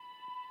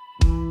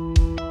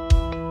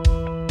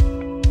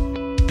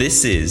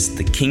This is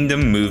the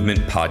Kingdom Movement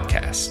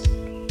Podcast,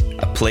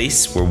 a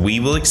place where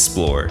we will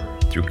explore,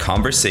 through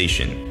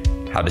conversation,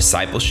 how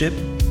discipleship,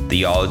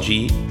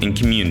 theology, and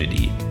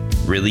community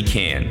really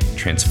can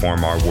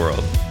transform our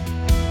world.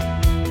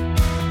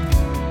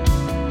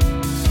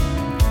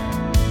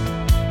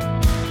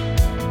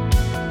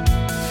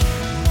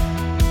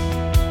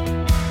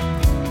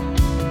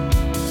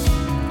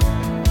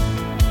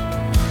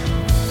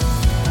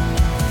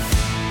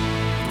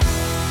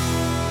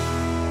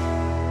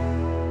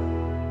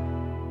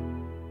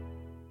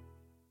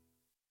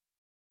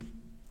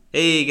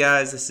 Hey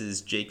guys, this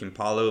is Jake and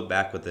Paulo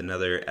back with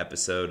another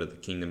episode of the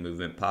Kingdom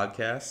Movement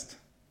Podcast.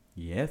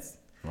 Yes,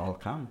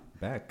 welcome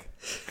back.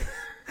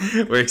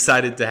 We're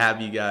excited to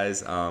have you guys.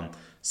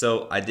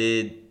 So I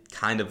did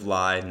kind of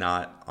lie,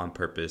 not on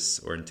purpose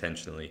or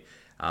intentionally,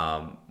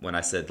 when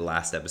I said the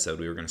last episode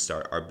we were going to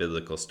start our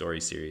biblical story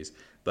series.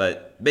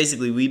 But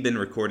basically we've been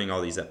recording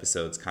all these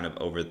episodes kind of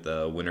over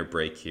the winter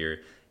break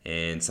here,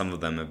 and some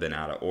of them have been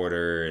out of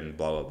order and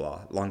blah, blah,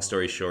 blah. Long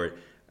story short,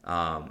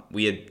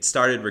 we had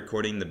started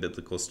recording the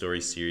biblical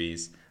story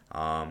series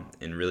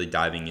and really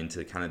diving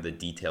into kind of the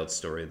detailed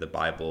story of the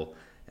Bible.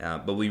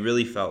 But we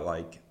really felt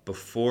like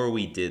before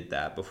we did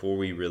that, before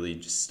we really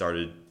just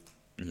started,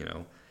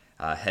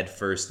 head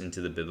first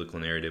into the biblical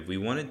narrative, we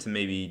wanted to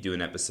maybe do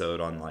an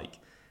episode on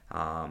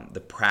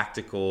the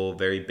practical,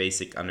 very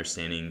basic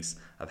understandings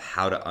of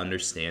how to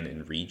understand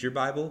and read your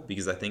Bible.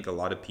 Because I think a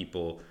lot of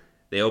people,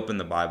 they open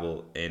the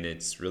Bible and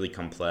it's really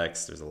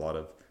complex. There's a lot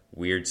of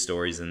weird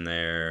stories in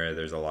there.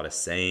 There's a lot of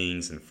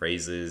sayings and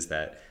phrases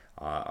that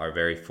are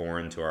very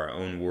foreign to our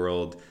own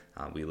world.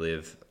 We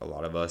live, a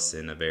lot of us,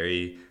 in a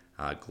very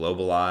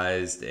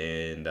globalized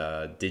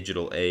and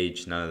digital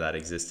age. None of that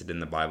existed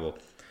in the Bible.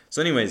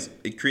 So anyways,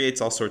 it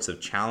creates all sorts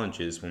of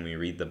challenges when we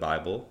read the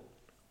Bible.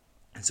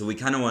 And so we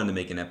kind of wanted to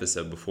make an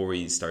episode before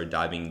we started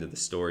diving into the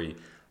story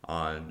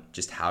on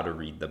just how to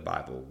read the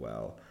Bible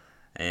well.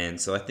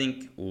 And so I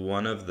think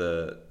one of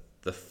the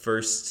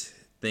first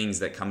things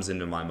that comes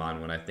into my mind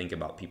when I think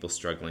about people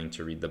struggling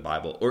to read the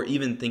Bible, or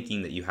even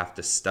thinking that you have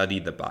to study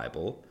the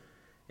Bible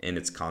in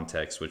its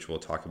context, which we'll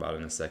talk about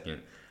in a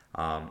second,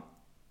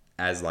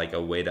 as like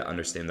a way to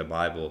understand the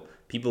Bible,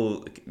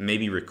 people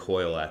maybe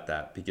recoil at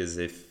that, because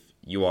if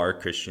you are a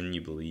Christian,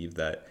 you believe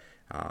that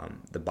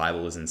the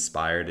Bible is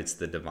inspired, it's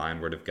the divine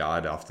word of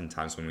God.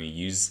 Oftentimes when we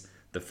use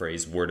the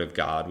phrase word of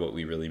God, what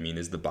we really mean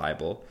is the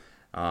Bible.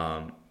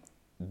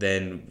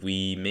 Then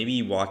we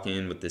maybe walk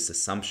in with this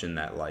assumption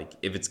that,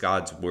 if it's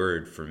God's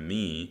word for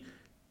me,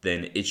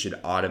 then it should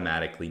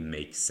automatically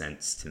make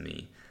sense to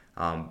me.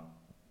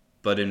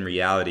 But in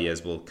reality,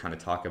 as we'll kind of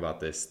talk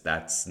about this,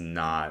 that's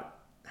not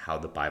how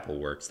the Bible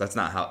works. That's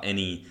not how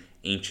any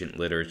ancient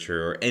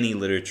literature or any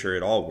literature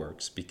at all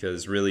works,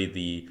 because really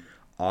the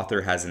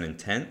author has an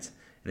intent,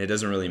 and it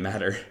doesn't really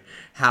matter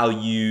how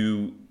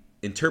you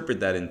interpret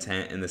that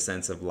intent, in the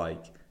sense of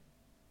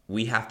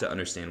we have to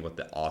understand what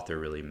the author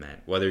really meant.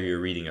 Whether you're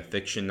reading a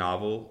fiction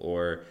novel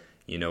or,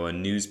 a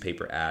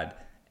newspaper ad,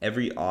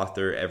 every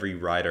author, every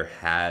writer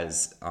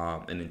has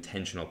an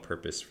intentional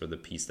purpose for the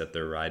piece that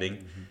they're writing.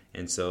 Mm-hmm.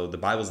 And so the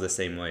Bible's the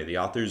same way. The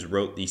authors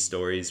wrote these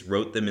stories,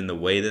 wrote them in the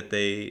way that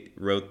they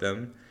wrote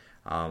them,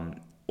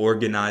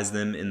 organized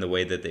them in the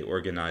way that they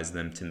organized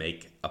them to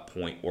make a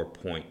point or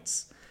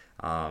points.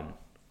 And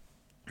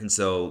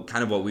so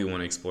kind of what we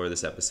want to explore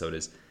this episode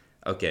is,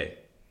 okay,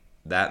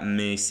 that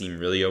may seem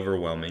really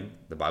overwhelming.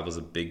 The Bible's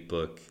a big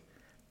book.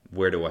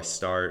 Where do I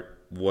start?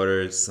 What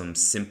are some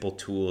simple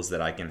tools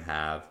that I can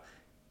have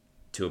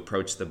to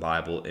approach the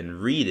Bible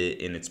and read it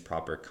in its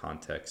proper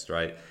context,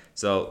 right?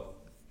 So,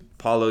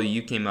 Paulo,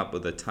 you came up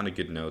with a ton of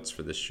good notes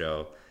for this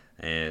show.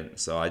 And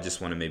so I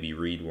just want to maybe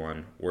read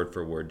one word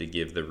for word to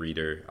give the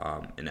reader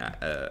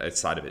a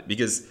side of it.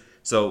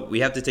 So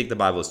we have to take the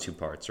Bible as two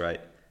parts, right?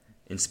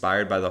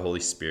 Inspired by the Holy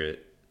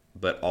Spirit,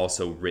 but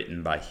also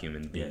written by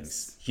human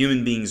beings. Yes.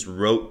 Human beings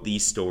wrote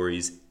these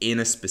stories in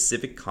a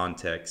specific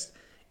context,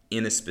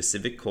 in a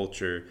specific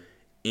culture,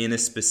 in a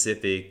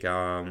specific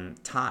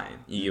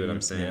time. You get what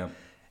I'm saying? Yeah.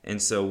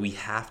 And so we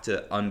have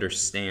to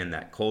understand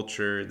that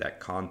culture,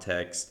 that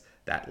context,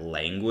 that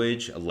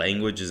language. A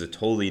language is a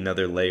totally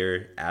another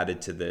layer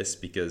added to this,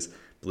 because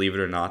believe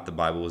it or not, the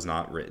Bible was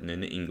not written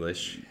in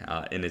English.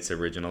 In its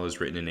original, it was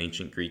written in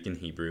ancient Greek and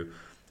Hebrew.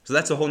 So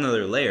that's a whole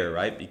nother layer,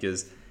 right?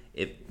 Because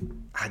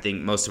I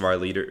think most of our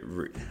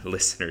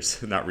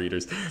listeners, not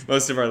readers,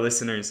 most of our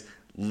listeners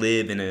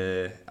live in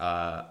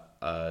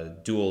a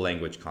dual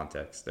language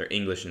context. They're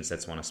English and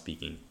S.1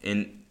 speaking.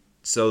 And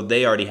so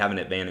they already have an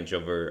advantage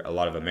over a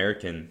lot of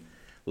American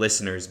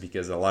listeners,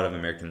 because a lot of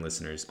American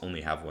listeners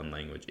only have one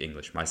language,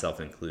 English, myself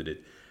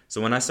included.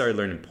 So when I started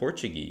learning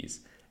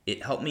Portuguese,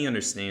 it helped me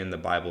understand the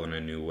Bible in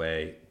a new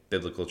way,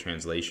 biblical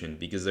translation,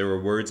 because there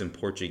were words in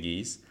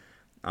Portuguese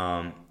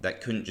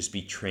that couldn't just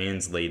be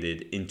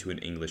translated into an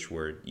English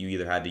word. You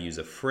either had to use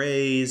a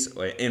phrase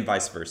and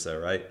vice versa,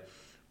 right?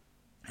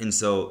 And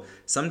so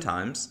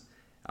sometimes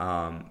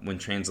when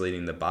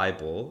translating the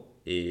Bible,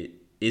 it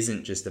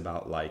isn't just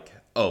about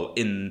oh,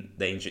 in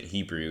the ancient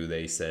Hebrew,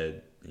 they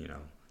said,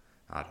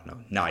 I don't know,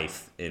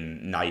 knife.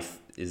 And knife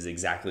is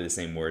exactly the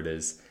same word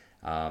as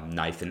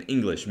knife in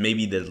English.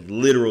 Maybe the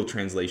literal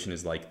translation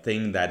is like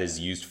thing that is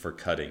used for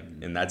cutting.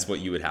 And that's what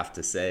you would have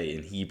to say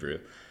in Hebrew.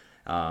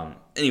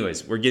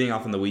 Anyways, we're getting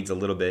off in the weeds a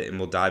little bit, and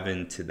we'll dive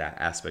into that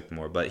aspect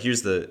more. But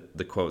here's the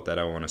quote that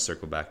I want to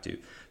circle back to.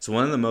 So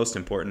one of the most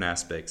important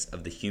aspects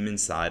of the human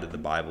side of the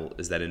Bible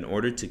is that in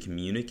order to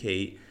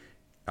communicate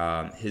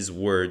his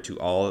word to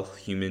all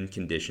human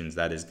conditions,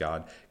 that is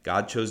God,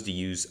 God chose to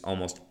use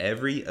almost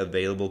every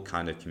available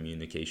kind of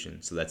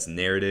communication. So that's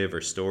narrative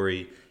or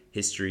story,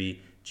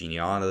 history,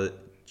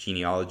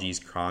 genealogies,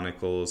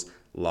 chronicles,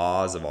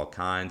 laws of all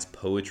kinds,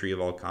 poetry of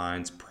all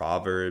kinds,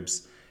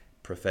 proverbs,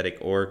 prophetic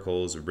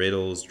oracles,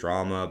 riddles,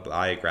 drama,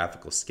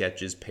 biographical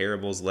sketches,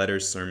 parables,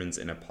 letters, sermons,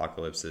 and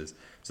apocalypses.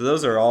 So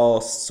those are all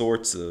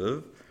sorts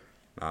of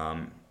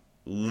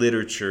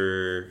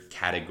literature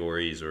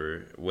categories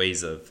or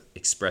ways of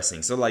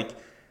expressing. So like,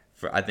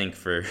 I think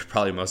for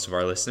probably most of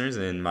our listeners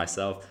and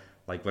myself,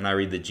 like when I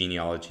read the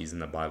genealogies in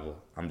the Bible,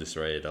 I'm just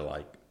ready to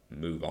like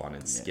move on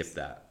and skip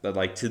that. But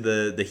like to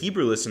the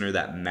Hebrew listener,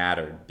 that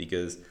mattered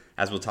because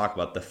as we'll talk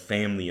about, the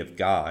family of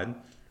God,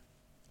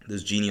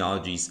 those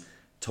genealogies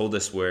told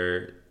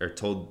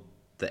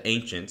the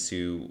ancients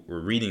who were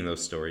reading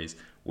those stories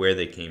where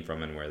they came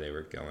from and where they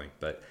were going.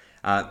 But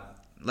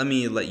let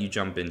me let you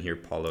jump in here,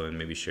 Paulo, and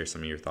maybe share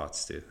some of your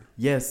thoughts too.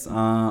 Yes,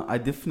 I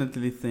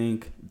definitely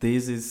think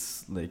this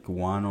is like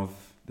one of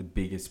the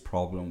biggest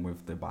problem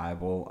with the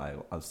Bible.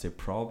 I'll say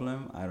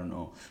problem, I don't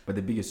know, but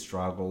the biggest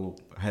struggle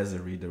as a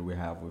reader we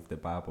have with the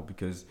Bible,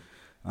 because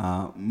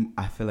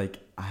I feel like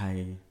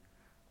I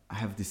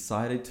have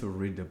decided to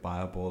read the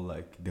Bible,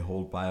 like the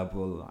whole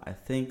Bible. I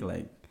think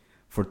like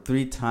for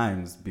 3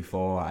 times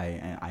before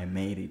I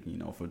made it,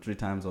 for 3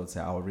 times I would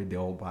say I'll read the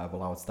whole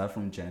Bible. I would start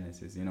from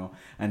Genesis,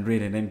 and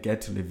read and then get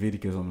to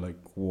Leviticus. I'm like,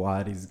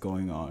 what is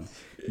going on?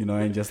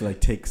 And just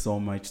like take so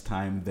much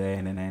time there,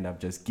 and then I end up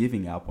just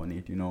giving up on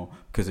it,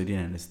 because I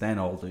didn't understand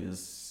all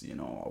this,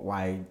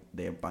 why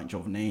there are a bunch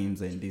of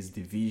names and this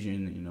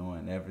division,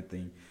 and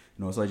everything,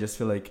 so I just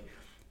feel like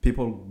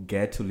people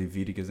get to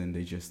Leviticus and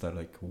they just start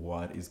like,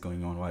 what is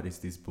going on? What is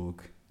this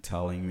book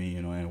telling me,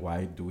 and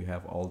why do we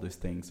have all these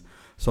things?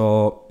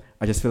 So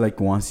I just feel like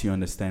once you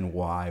understand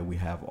why we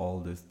have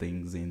all these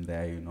things in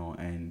there,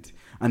 and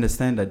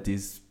understand that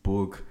this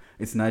book,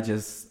 it's not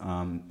just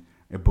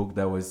a book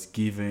that was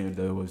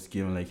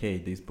given like, hey,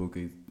 this book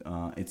is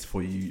it's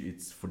for you,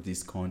 it's for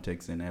this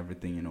context and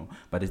everything,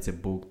 but it's a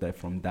book that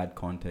from that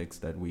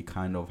context that we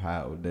kind of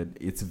have, that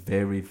it's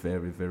very,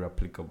 very, very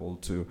applicable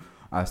to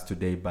us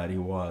today, but it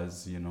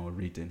was,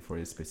 written for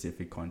a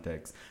specific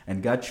context.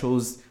 And God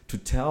chose to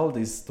tell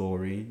this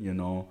story,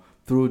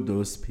 through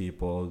those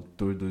people,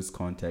 through those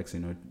contexts,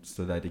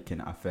 so that it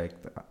can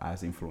affect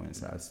us,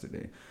 influence us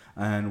today.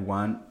 And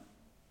one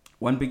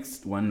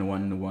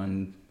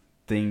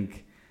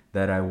thing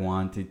that I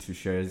wanted to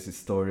share is a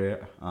story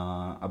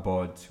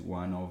about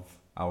one of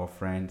our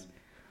friends.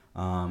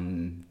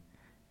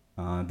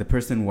 The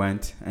person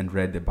went and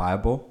read the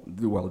Bible.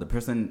 Well, the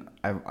person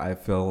I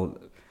feel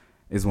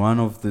is one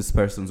of these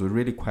persons who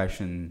really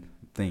question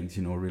things,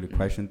 really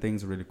question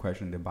things, really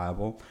question the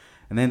Bible.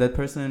 And then that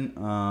person,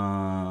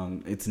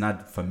 it's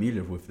not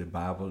familiar with the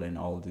Bible and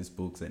all these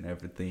books and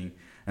everything.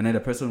 And then the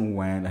person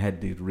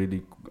had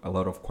really a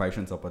lot of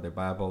questions about the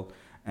Bible.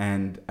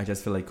 And I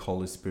just feel like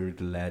Holy Spirit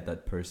led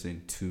that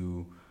person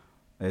to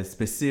a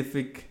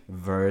specific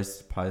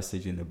verse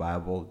passage in the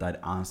Bible that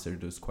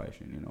answered those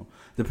questions.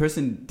 The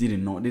person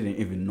didn't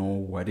even know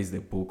what is the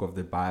book of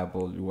the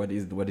Bible, what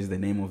is the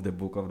name of the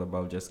book of the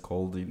Bible, just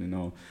called it,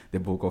 the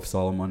Book of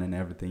Solomon and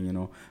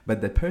everything,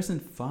 but the person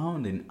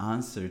found an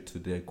answer to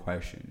their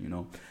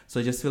question, so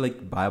I just feel like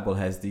the Bible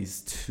has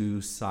these two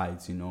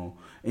sides,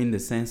 in the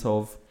sense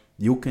of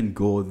you can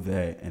go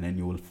there and then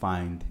you will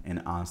find an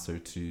answer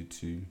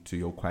to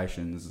your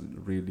questions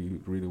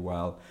really, really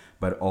well.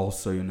 But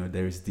also,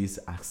 there is this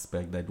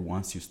aspect that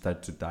once you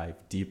start to dive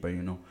deeper,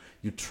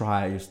 you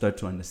start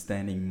to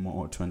understand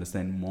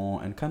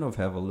more and kind of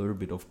have a little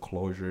bit of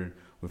closure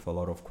with a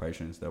lot of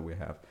questions that we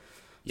have.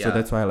 Yeah. So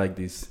that's why I like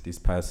this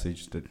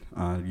passage that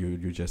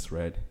you just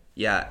read.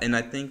 Yeah, and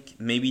I think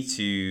maybe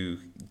to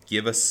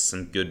give us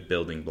some good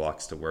building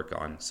blocks to work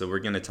on. So we're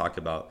going to talk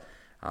about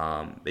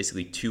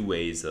basically 2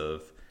 ways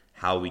of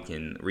how we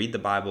can read the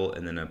Bible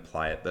and then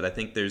apply it. But I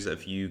think there's a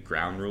few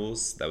ground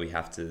rules that we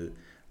have to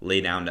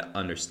lay down to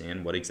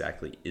understand what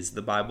exactly is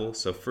the Bible.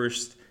 So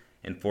first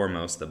and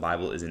foremost, the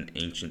Bible is an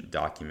ancient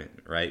document,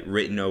 right?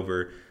 Written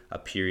over a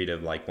period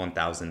of like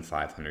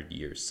 1,500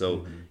 years.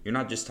 So you're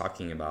not just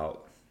talking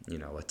about, a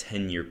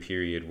 10-year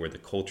period where the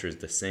culture is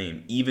the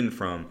same, even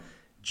from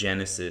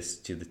Genesis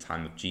to the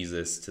time of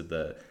Jesus to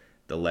the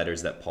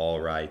letters that Paul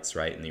writes,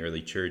 right, in the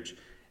early church.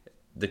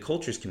 The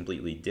culture is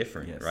completely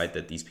different, yes, right,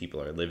 that these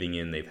people are living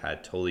in. They've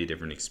had totally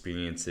different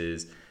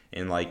experiences.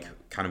 And like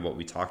kind of what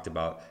we talked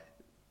about,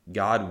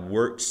 God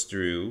works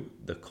through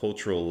the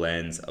cultural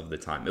lens of the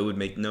time. It would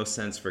make no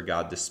sense for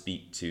God to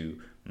speak to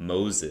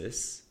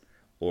Moses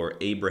or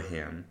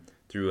Abraham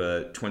through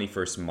a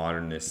 21st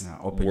modernist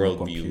Open your worldview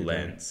computer.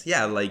 lens.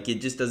 Yeah, like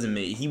it just doesn't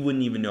make, he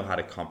wouldn't even know how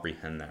to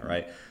comprehend that,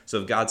 right?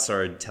 So if God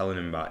started telling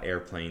him about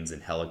airplanes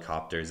and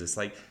helicopters, it's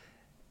like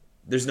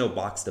there's no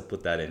box to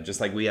put that in.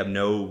 Just like we have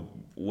no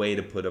way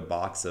to put a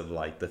box of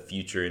like the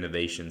future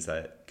innovations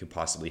that could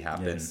possibly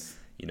happen, Yes.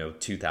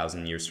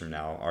 2,000 years from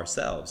now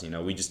ourselves.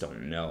 We just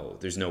don't know.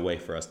 There's no way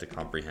for us to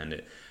comprehend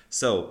it.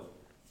 So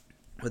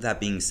with that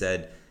being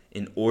said,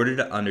 in order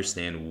to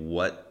understand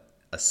what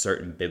a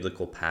certain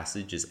biblical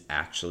passage is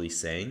actually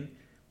saying,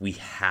 we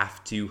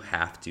have to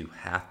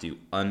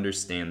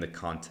understand the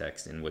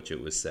context in which it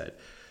was said.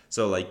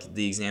 So like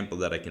the example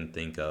that I can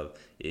think of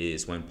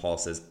is when Paul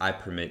says, I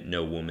permit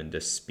no woman to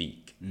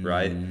speak,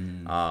 right?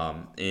 And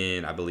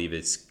I believe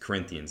it's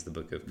Corinthians, the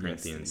book of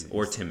Corinthians, Yes.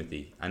 or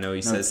Timothy. I know he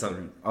No, says it's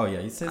something. Oh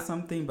yeah, he says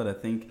something, but I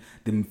think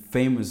the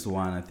famous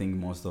one, I think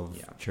most of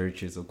Yeah.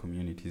 churches or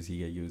communities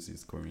here use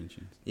is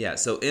Corinthians. Yeah,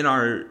 so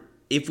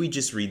if we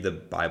just read the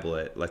Bible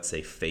at, let's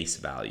say, face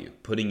value,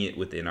 putting it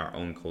within our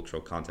own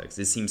cultural context,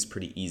 it seems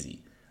pretty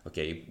easy.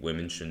 Okay,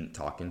 women shouldn't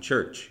talk in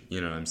church.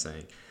 You know what I'm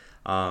saying?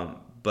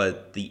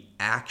 But the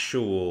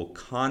actual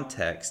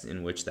context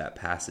in which that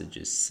passage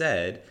is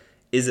said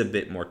is a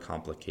bit more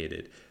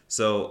complicated.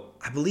 So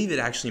I believe it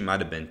actually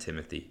might have been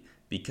Timothy,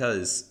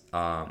 because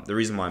the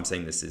reason why I'm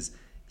saying this is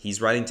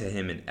he's writing to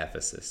him in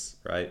Ephesus,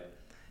 right?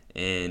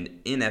 And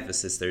in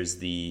Ephesus, there's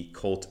the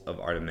cult of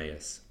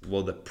Artemis.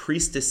 Well, the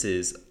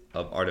priestesses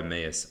of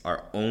Artemis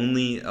are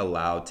only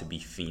allowed to be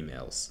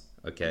females,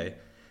 okay?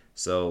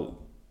 So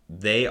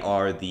they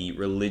are the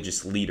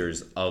religious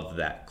leaders of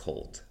that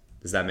cult.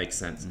 Does that make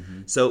sense?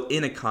 So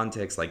in a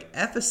context like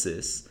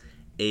Ephesus,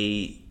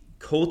 a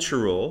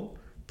cultural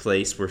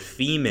place where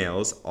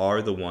females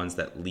are the ones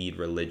that lead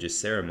religious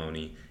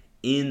ceremony,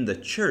 in the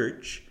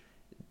church,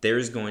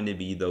 there's going to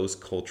be those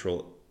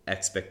cultural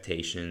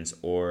expectations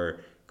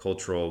or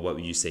cultural, what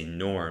would you say,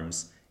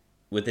 norms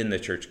within the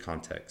church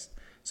context.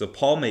 So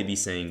Paul may be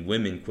saying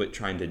women quit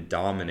trying to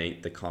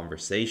dominate the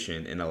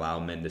conversation and allow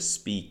men to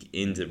speak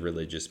into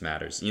religious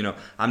matters.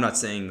 I'm not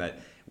saying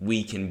that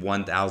we can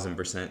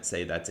 1000%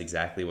 say that's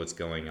exactly what's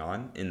going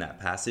on in that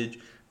passage,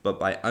 but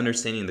by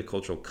understanding the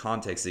cultural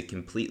context, it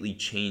completely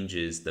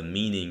changes the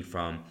meaning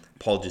from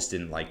Paul just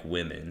didn't like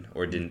women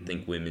or didn't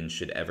think women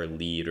should ever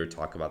lead or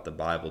talk about the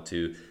Bible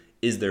to,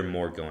 is there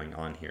more going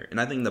on here? And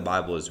I think the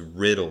Bible is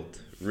riddled,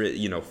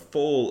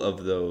 full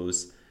of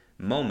those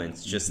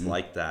moments just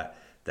like that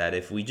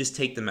if we just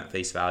take them at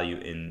face value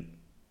and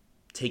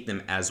take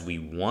them as we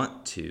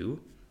want to,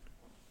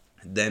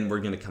 then we're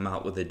going to come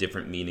out with a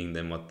different meaning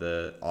than what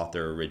the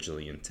author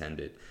originally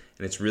intended.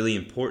 And it's really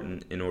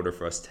important, in order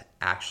for us to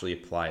actually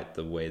apply it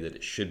the way that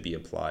it should be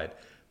applied,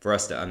 for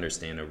us to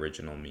understand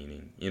original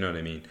meaning. You know what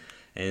I mean?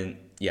 And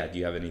yeah, do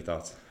you have any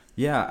thoughts?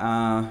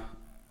 Yeah,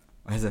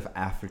 as an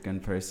African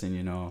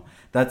person,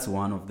 that's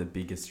one of the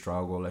biggest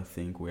struggle I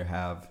think we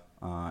have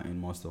in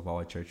most of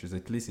our churches,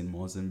 at least in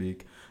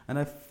Mozambique. And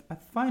I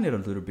find it a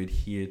little bit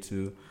here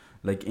too,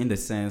 like in the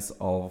sense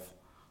of,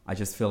 I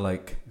just feel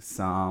like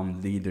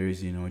some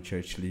leaders,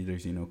 church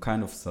leaders,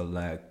 kind of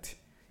select,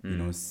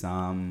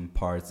 some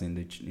parts in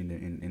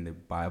the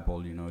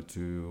Bible,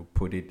 to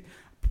put it,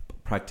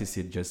 practice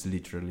it just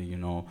literally,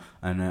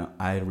 And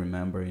I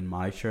remember in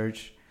my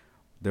church,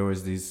 there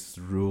was this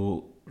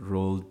rule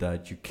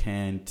that you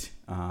can't,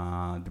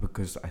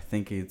 because I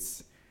think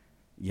it's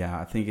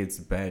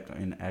back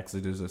in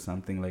Exodus or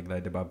something like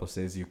that. The Bible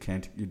says you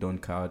don't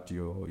cut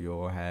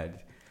your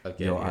head.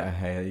 Okay,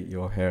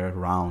 your hair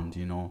round,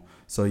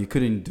 so you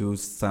couldn't do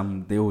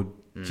some. They would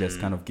just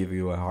kind of give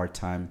you a hard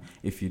time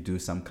if you do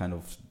some kind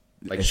of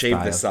like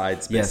shave the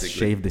sides, basically. Yes,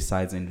 shave the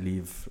sides and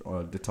leave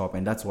the top,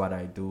 and that's what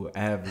I do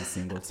every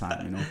single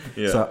time,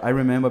 Yeah. So I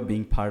remember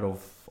being part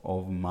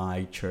of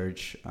my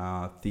church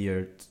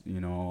theater,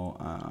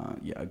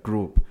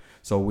 group.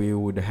 So we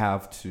would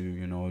have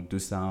to do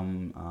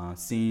some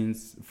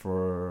scenes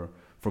for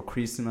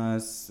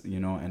Christmas,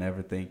 and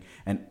everything.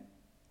 And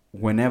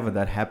whenever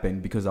that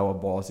happened, because our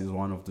boss is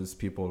one of those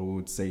people who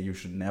would say you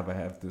should never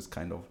have this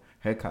kind of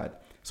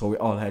haircut, so we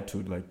all had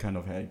to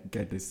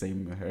get the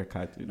same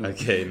haircut,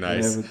 Okay,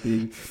 nice. and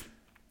everything.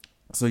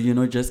 So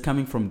just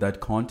coming from that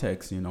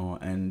context,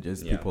 and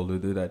just people who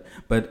do that.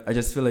 But I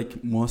just feel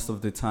like most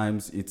of the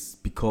times it's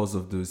because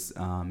of this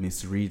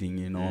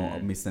misreading,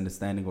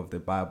 misunderstanding of the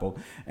Bible.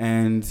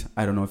 And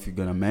I don't know if you're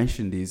gonna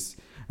mention this,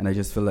 and I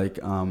just feel like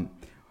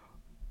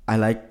I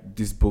like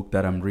this book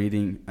that I'm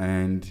reading,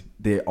 and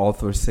the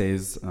author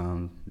says,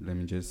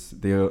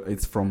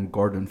 it's from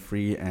Gordon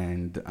Free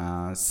and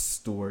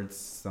Stuart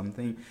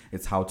something.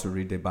 It's How to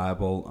Read the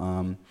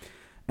Bible.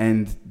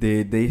 And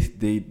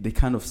they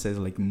kind of says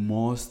like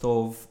most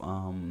of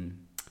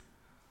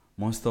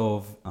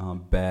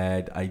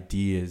bad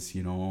ideas,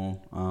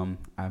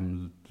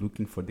 I'm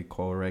looking for the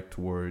correct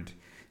word,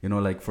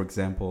 Like for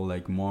example,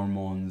 like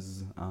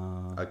Mormons,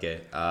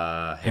 Okay.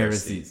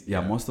 heresies.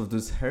 Yeah, most of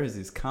those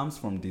heresies comes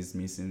from this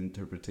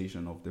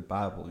misinterpretation of the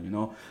Bible.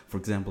 For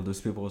example, those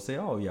people will say,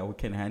 "Oh yeah, we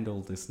can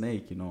handle the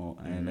snake,"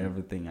 and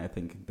everything. I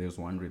think there's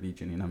one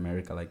religion in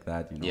America like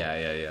that.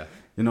 Yeah.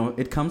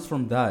 It comes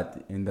from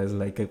that, and that's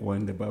like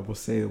when the Bible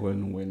says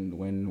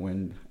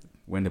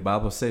when the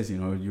Bible says,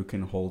 you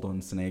can hold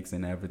on snakes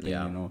and everything,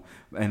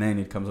 and then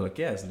it comes like,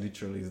 yes,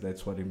 literally,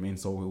 that's what it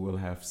means. So we will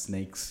have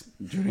snakes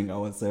during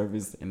our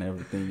service and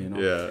everything,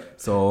 Yeah.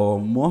 So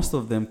most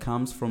of them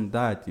comes from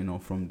that,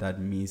 from that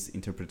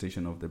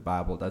misinterpretation of the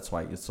Bible. That's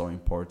why it's so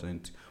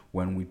important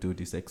when we do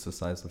this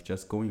exercise of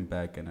just going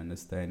back and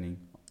understanding.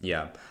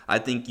 Yeah, I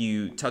think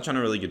you touch on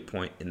a really good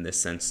point in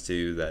this sense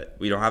too, that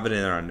we don't have it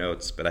in our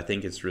notes, but I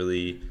think it's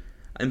really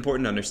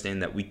important to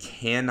understand that we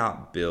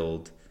cannot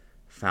build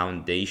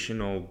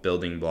foundational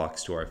building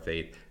blocks to our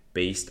faith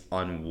based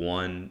on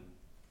one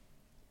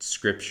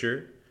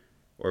scripture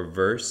or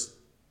verse,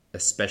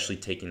 especially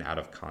taken out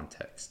of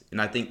context.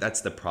 And I think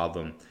that's the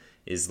problem,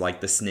 is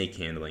like the snake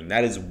handling.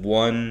 That is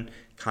one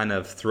kind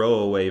of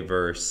throwaway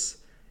verse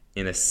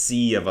in a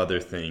sea of other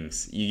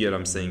things. You get what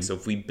I'm saying? So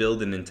if we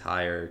build an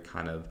entire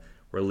kind of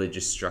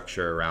religious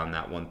structure around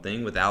that one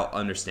thing without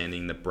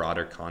understanding the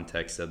broader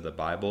context of the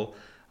Bible,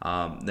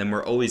 then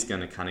we're always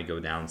going to kind of go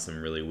down some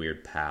really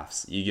weird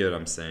paths. You get what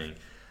I'm saying?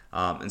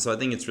 And so I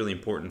think it's really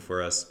important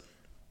for us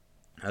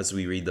as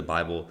we read the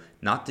Bible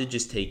not to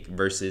just take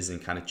verses and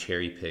kind of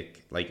cherry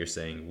pick, like you're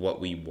saying, what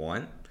we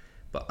want,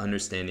 but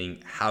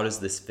understanding how does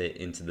this fit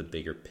into the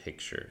bigger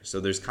picture.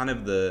 So there's kind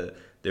of the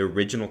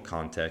original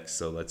context.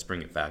 So let's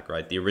bring it back,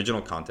 right? The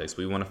original context,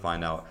 we want to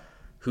find out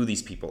who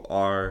these people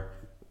are,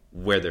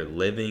 where they're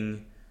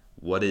living,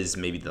 what is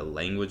maybe the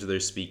language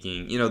they're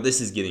speaking. This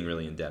is getting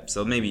really in depth.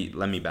 So maybe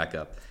let me back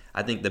up.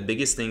 I think the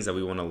biggest things that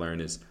we want to learn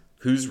is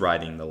who's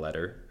writing the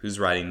letter, who's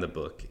writing the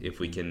book, if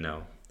we can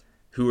know.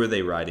 Who are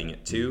they writing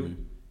it to?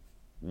 Mm-hmm.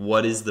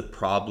 What is the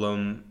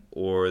problem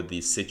or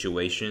the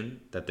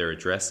situation that they're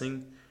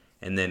addressing?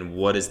 And then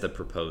what is the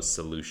proposed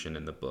solution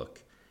in the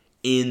book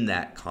in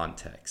that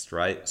context,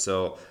 right?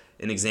 So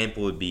an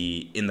example would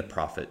be in the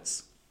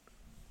prophets.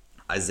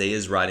 Isaiah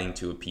is writing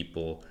to a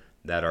people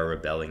that are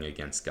rebelling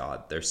against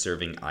God. They're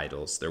serving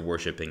idols. They're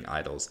worshiping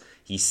idols.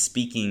 He's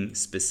speaking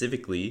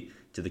specifically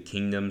to the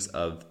kingdoms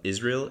of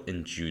Israel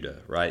and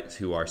Judah, right?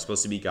 Who are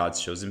supposed to be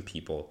God's chosen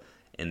people,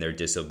 and they're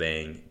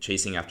disobeying,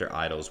 chasing after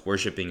idols,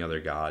 worshiping other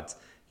gods,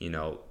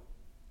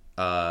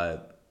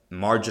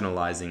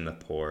 marginalizing the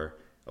poor,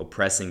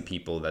 oppressing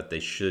people that they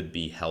should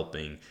be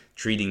helping,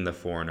 treating the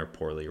foreigner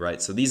poorly,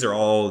 right? So these are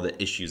all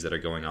the issues that are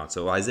going on.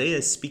 So Isaiah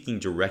is speaking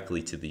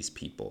directly to these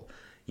people.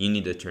 You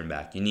need to turn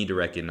back. You need to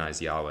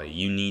recognize Yahweh.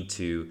 You need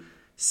to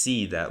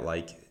see that,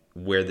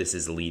 where this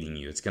is leading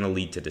you. It's going to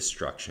lead to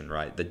destruction,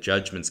 right? The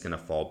judgment's going to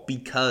fall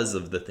because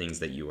of the things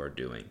that you are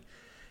doing.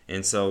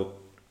 And so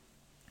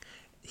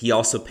he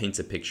also paints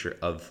a picture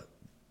of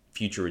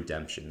future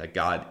redemption, that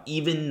God,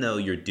 even though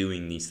you're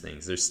doing these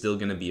things, there's still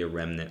going to be a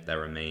remnant that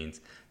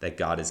remains, that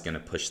God is going to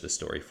push the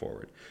story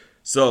forward.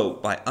 So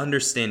by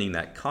understanding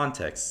that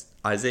context,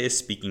 Isaiah is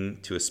speaking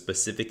to a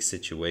specific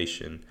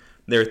situation.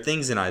 There are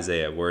things in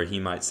Isaiah where he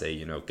might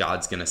say,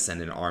 God's going to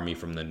send an army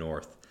from the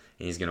north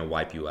and he's going to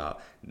wipe you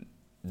out.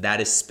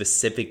 That is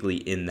specifically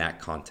in that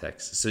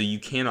context. So you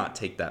cannot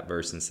take that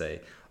verse and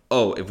say,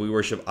 oh, if we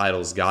worship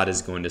idols, God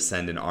is going to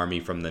send an army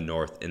from the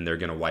north and they're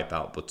going to wipe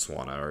out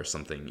Botswana or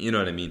something. You know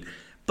what I mean?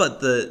 But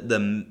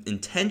the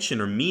intention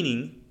or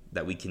meaning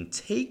that we can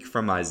take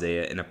from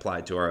Isaiah and apply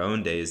it to our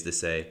own day is to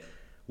say,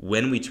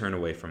 when we turn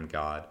away from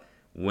God,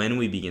 when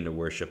we begin to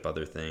worship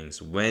other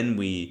things, when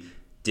we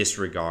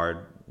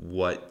disregard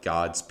what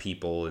God's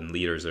people and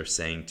leaders are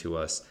saying to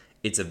us,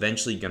 it's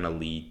eventually going to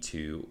lead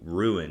to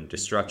ruin,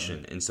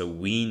 destruction. And so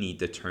we need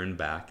to turn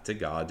back to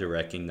God to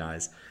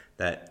recognize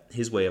that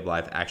his way of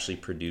life actually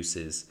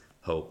produces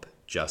hope,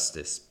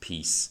 justice,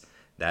 peace,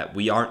 that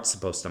we aren't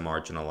supposed to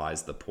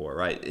marginalize the poor,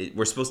 right?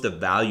 We're supposed to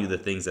value the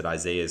things that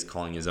Isaiah is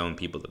calling his own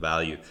people to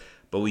value,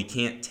 but we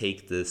can't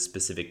take the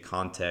specific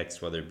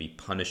context, whether it be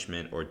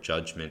punishment or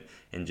judgment,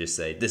 and just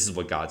say, this is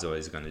what God's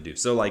always going to do.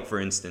 So for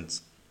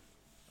instance,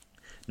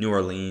 New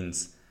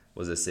Orleans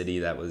was a city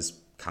that was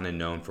kind of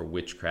known for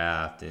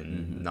witchcraft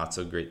and not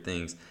so great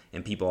things,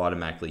 and people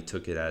automatically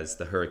took it as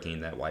the hurricane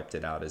that wiped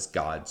it out as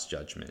God's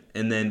judgment.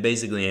 And then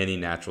basically any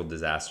natural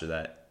disaster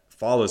that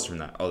follows from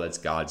that, that's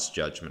God's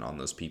judgment on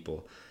those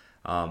people.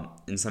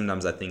 And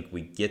sometimes I think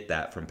we get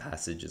that from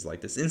passages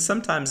like this, and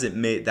sometimes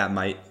that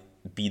might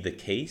be the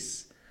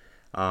case,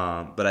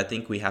 but I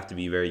think we have to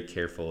be very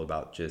careful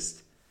about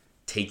just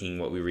taking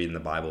what we read in the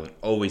Bible and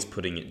always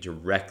putting it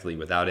directly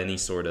without any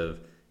sort of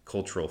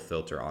cultural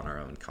filter on our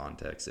own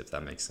context, if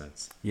that makes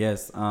sense.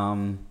 Yes.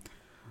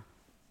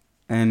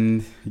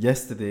 And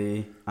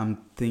yesterday I'm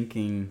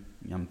thinking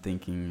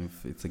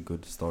if it's a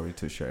good story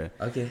to share.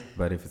 Okay.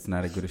 But if it's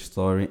not a good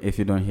story, if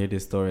you don't hear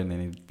this story,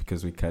 then it's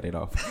because we cut it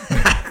off.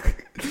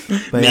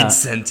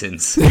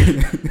 Mid-sentence.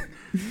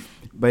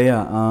 But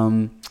yeah,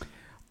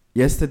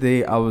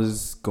 Yesterday I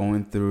was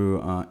going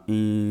through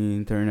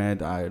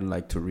internet. I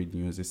like to read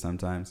news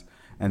sometimes,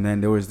 and then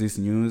there was this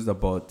news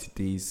about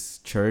this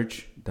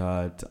church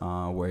that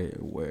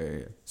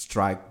were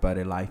struck by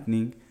the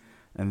lightning,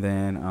 and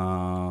then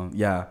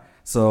yeah.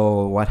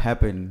 So what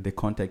happened? The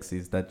context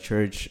is that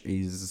church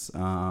is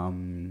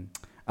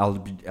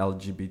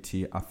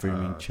LGBT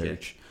affirming Okay.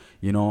 church,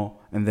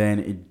 and then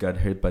it got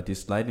hit by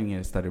this lightning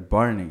and it started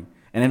burning.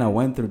 And then I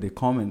went through the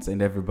comments,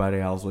 and everybody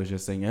else was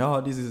just saying, "Oh,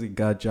 this is a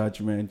God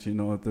judgment,"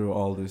 through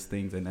all those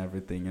things and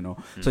everything.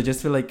 So I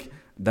just feel like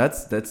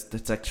that's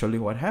actually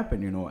what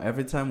happened.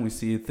 Every time we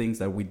see things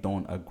that we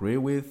don't agree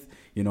with,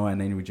 and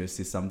then we just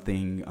see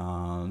something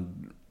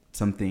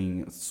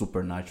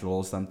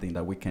supernatural, something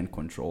that we can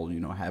control,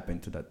 happen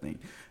to that thing.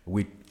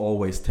 We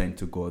always tend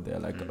to go there,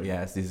 like, oh,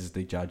 yes, this is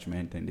the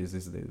judgment and this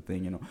is the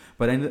thing.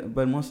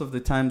 But most of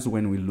the times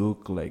when we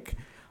look like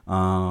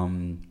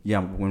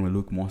when we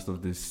look most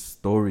of the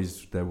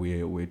stories that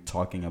we're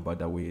talking about,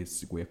 that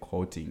we're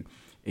quoting,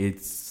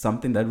 it's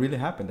something that really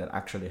happened, that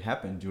actually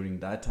happened during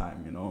that time.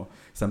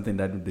 Something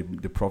that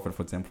the prophet,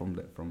 for example,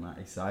 from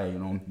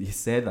Isaiah, he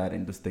said that,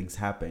 and those things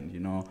happened,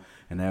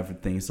 and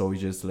everything. So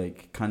it's just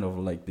like kind of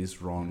like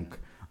this wrong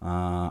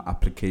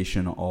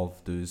application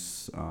of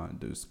those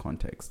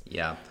contexts.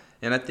 Yeah.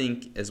 And I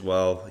think as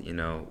well,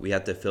 we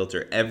have to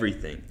filter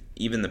everything,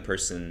 even the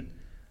person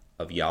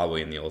of Yahweh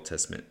in the Old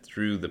Testament,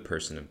 through the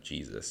person of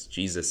Jesus.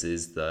 Jesus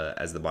is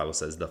as the Bible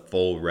says, the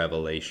full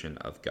revelation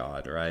of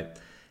God, right?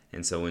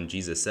 And so when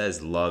Jesus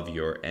says, love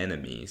your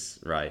enemies,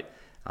 right?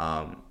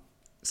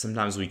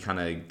 Sometimes we kind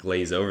of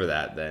glaze over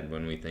that then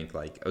when we think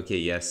like, okay,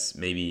 yes,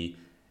 maybe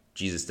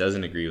Jesus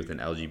doesn't agree with an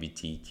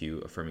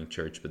LGBTQ affirming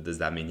church, but does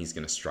that mean he's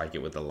going to strike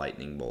it with a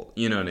lightning bolt?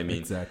 You know what I mean?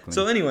 Exactly.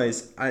 So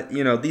anyways,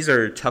 these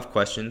are tough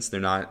questions. They're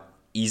not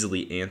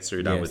easily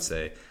answered, I would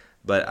say.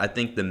 But I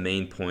think the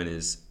main point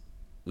is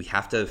we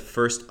have to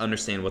first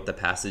understand what the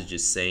passage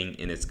is saying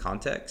in its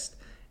context,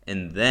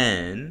 and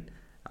then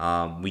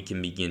we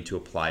can begin to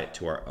apply it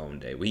to our own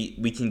day.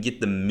 We can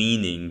get the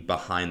meaning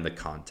behind the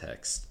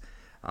context.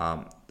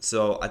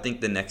 So I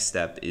think the next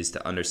step is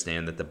to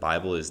understand that the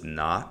Bible is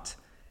not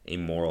a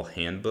moral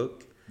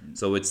handbook.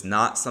 So it's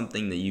not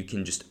something that you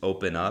can just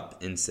open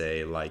up and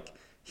say, like,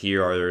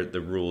 here are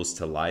the rules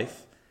to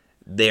life.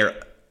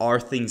 There are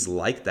things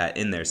like that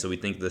in there. So we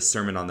think the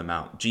Sermon on the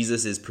Mount,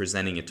 Jesus is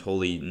presenting a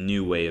totally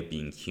new way of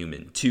being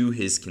human to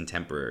his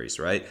contemporaries,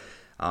 right?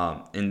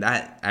 And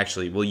that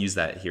actually, we'll use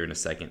that here in a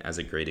second as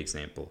a great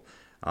example.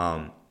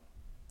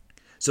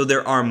 So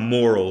there are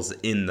morals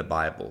in the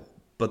Bible,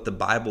 but the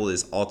Bible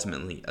is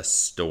ultimately a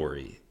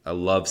story, a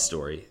love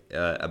story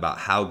about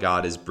how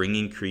God is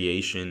bringing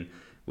creation,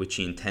 which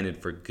he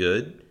intended for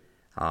good,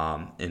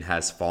 and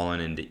has fallen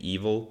into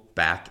evil,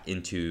 back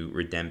into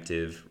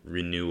redemptive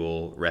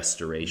renewal,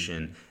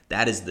 restoration.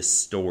 That is the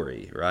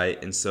story,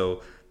 right? And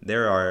so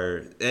there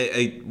are,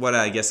 what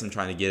I guess I'm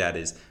trying to get at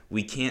is,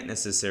 we can't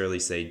necessarily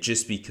say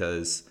just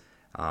because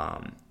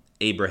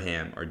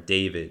Abraham or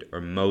David or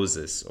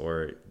Moses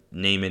or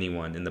name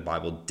anyone in the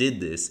Bible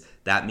did this,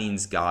 that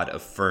means God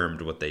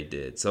affirmed what they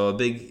did. So a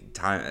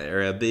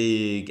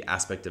big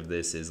aspect of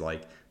this is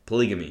like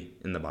polygamy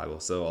in the Bible.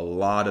 So a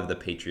lot of the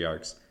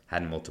patriarchs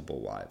had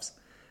multiple wives.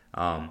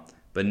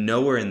 But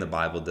nowhere in the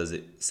Bible does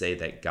it say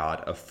that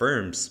God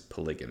affirms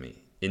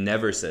polygamy. It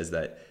never says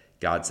that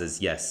God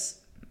says, yes,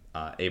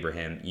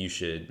 Abraham, you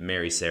should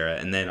marry Sarah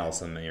and then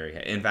also marry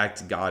her. In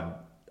fact, God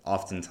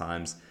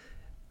oftentimes,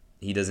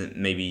 he doesn't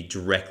maybe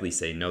directly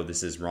say, no,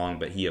 this is wrong,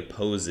 but he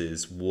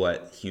opposes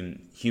what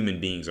human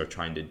beings are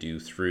trying to do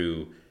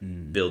through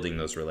building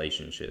those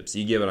relationships.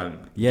 You get what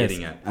I'm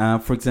getting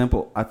at? For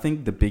example, I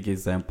think the big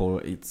example,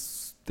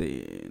 it's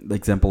the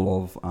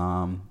example of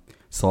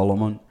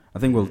Solomon. I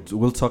think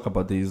we'll talk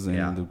about this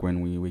when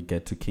we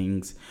get to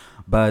Kings.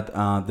 But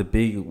the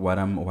big why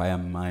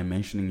am I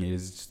mentioning it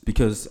is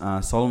because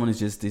Solomon is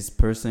just this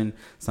person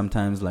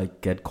sometimes like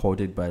get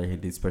quoted by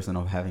this person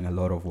of having a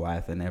lot of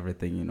wife and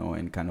everything,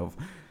 and kind of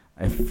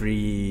a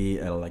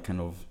free like kind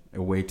of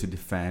a way to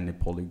defend the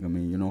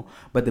polygamy,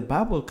 But the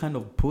Bible kind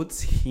of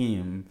puts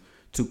him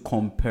to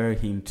compare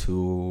him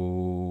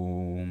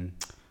to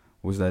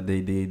was that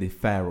the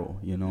Pharaoh,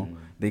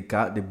 they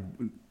got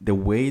the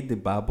way the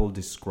Bible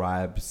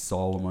describes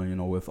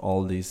Solomon, with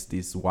all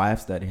these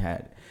wives that he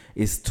had,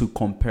 is to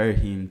compare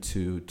him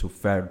to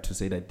Pharaoh, to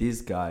say that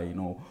this guy,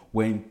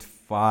 went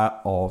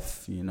far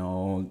off,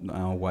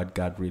 what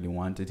God really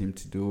wanted him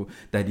to do,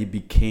 that he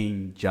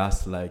became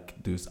just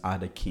like those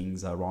other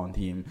kings around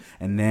him,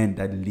 and then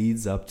that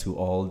leads up to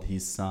all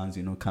his sons,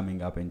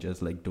 coming up and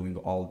just like doing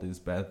all these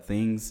bad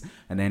things,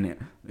 and then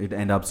it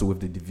ends up with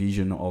the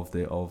division of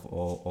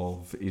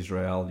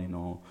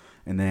Israel,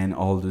 and then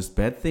all those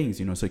bad things,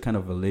 so it kind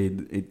of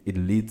it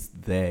leads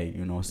there,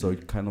 so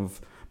it kind of.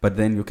 But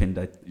then you can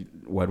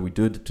what we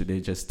do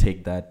today, just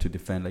take that to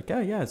defend, like,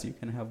 yes, you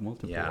can have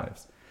multiple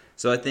wives.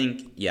 So I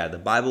think,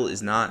 the Bible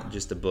is not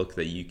just a book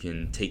that you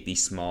can take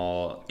these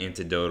small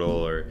anecdotal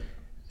or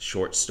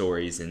short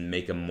stories and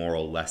make a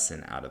moral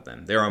lesson out of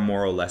them. There are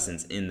moral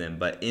lessons in them,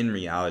 but in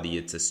reality,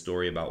 it's a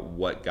story about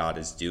what God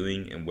is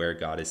doing and where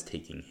God is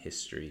taking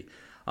history.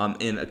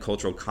 In a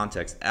cultural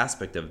context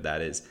aspect of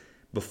that is,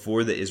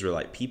 before the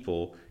Israelite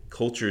people,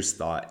 cultures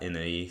thought in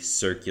a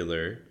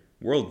circular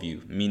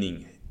worldview,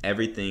 meaning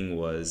everything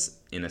was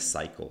in a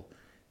cycle.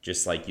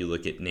 Just like you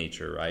look at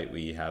nature, right?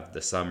 We have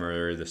the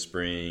summer, the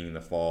spring,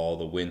 the fall,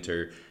 the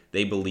winter.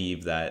 They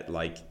believed that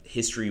like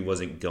history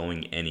wasn't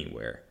going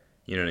anywhere.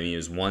 You know what I mean? It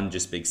was one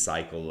just big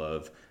cycle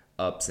of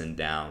ups and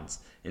downs.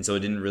 And so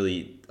it didn't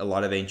really, a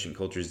lot of ancient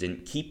cultures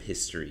didn't keep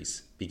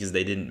histories because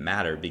they didn't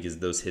matter, because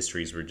those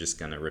histories were just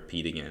going to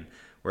repeat again.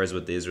 Whereas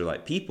with the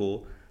Israelite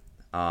people,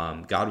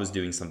 God was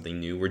doing something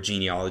new where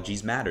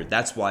genealogies mattered.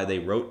 That's why they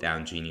wrote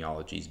down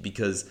genealogies,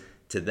 because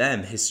to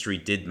them, history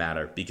did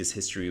matter, because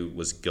history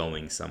was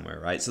going somewhere,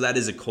 right? So that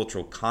is a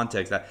cultural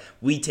context that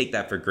we take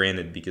that for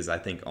granted, because I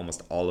think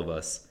almost all of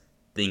us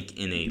think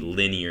in a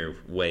linear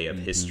way of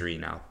history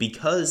now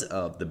because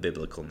of the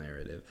biblical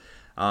narrative.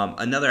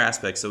 Another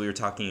aspect, so we were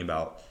talking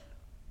about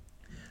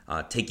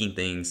taking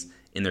things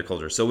in their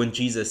culture. So when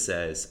Jesus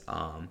says,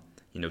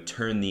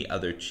 turn the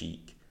other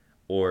cheek,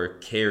 or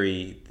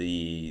carry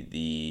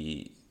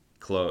the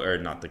cloak, or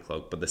not the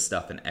cloak, but the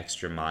stuff an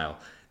extra mile,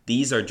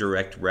 these are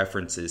direct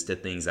references to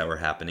things that were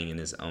happening in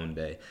his own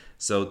day.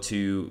 So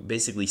to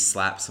basically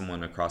slap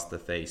someone across the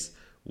face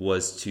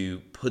was to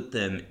put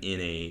them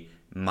in a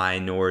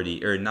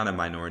minority, or not a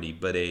minority,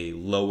 but a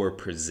lower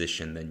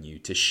position than you,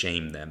 to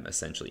shame them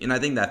essentially. And I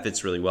think that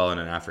fits really well in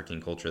an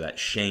African culture, that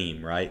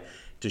shame, right?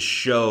 To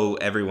show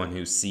everyone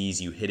who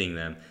sees you hitting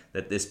them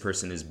that this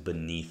person is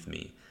beneath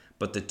me.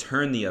 But to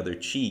turn the other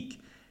cheek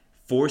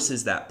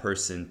forces that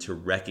person to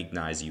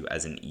recognize you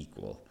as an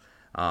equal.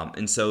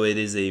 And so it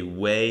is a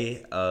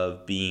way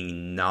of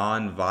being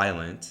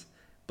non-violent,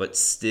 but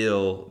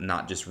still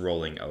not just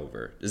rolling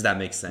over. Does that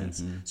make sense?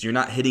 So you're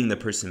not hitting the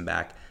person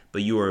back,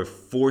 but you are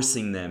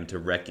forcing them to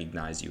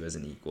recognize you as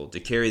an equal. To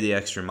carry the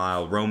extra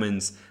mile,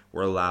 Romans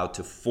were allowed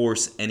to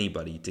force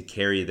anybody to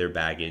carry their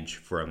baggage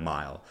for a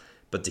mile.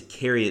 But to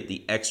carry it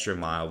the extra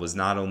mile was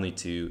not only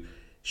to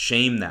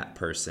shame that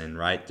person,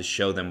 right? To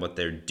show them what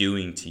they're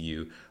doing to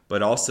you,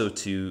 but also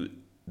to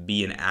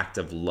be an act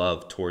of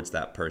love towards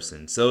that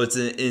person. So it's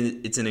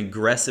an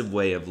aggressive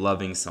way of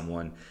loving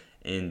someone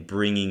and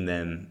bringing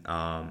them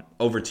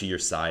over to your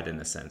side in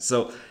a sense.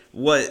 So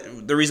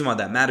the reason why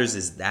that matters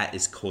is that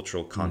is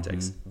cultural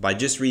context. By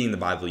just reading the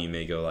Bible, you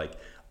may go like,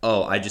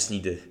 oh, I just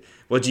need to,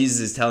 what Jesus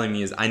is telling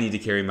me is I need to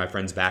carry my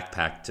friend's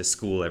backpack to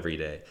school every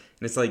day.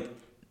 And it's like,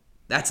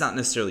 that's not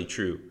necessarily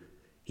true.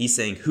 He's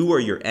saying, who are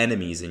your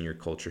enemies in your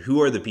culture?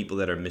 Who are the people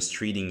that are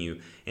mistreating you?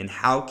 And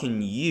how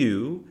can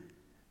you,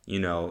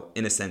 in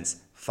a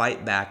sense,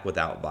 fight back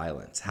without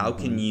violence? How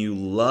can you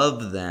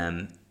love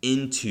them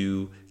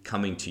into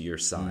coming to your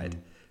side?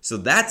 So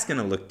that's going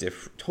to look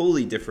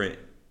totally different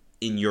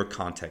in your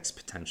context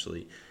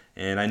potentially.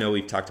 And I know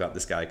we've talked about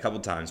this guy a couple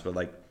times, but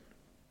like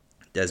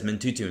Desmond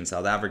Tutu in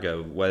South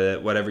Africa,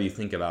 whatever you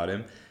think about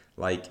him,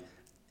 like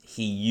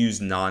he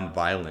used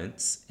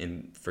nonviolence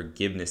and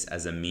forgiveness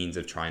as a means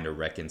of trying to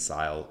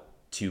reconcile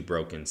two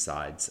broken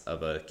sides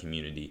of a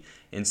community.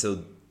 And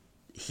so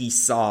he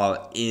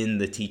saw in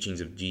the teachings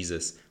of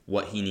Jesus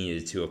what he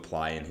needed to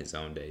apply in his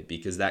own day,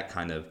 because that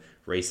kind of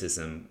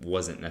racism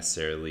wasn't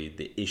necessarily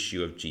the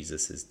issue of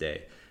Jesus's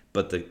day,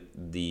 but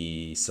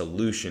the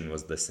solution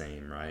was the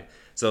same, right?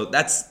 So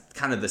that's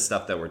kind of the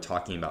stuff that we're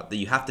talking about, that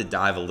you have to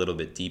dive a little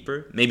bit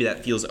deeper. Maybe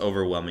that feels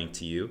overwhelming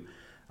to you,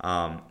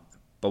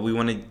 but we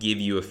want to give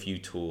you a few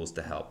tools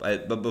to help.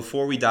 But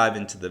before we dive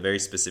into the very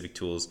specific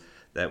tools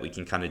that we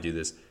can kind of do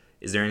this,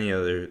 is there any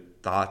other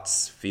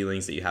thoughts,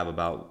 feelings that you have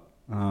about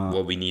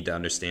what we need to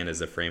understand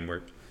as a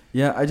framework?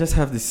 Yeah, I just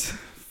have this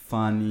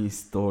funny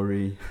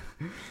story.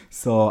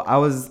 So I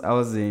was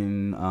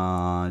in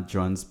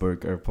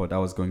Johannesburg airport. I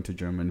was going to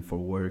Germany for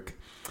work,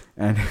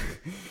 and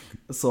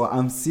so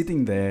I'm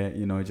sitting there,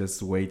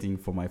 just waiting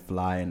for my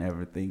flight and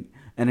everything.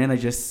 And then I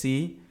just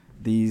see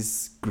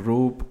this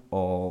group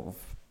of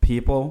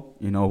people,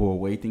 who were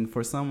waiting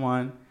for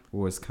someone who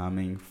was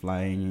coming,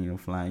 flying,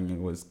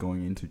 and was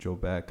going into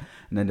Joburg.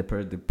 And then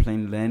the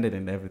plane landed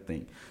and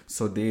everything.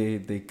 So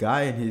the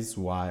guy and his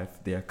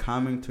wife, they are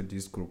coming to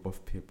this group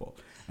of people.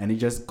 And he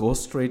just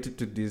goes straight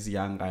to this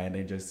young guy and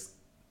then just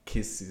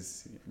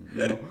kisses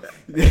him,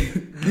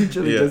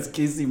 literally just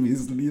kiss him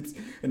his lips.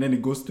 And then he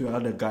goes to the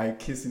other guy,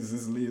 kisses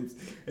his lips.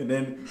 And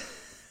then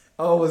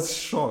I was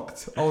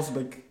shocked. I was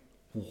like,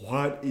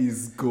 what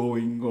is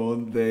going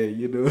on there,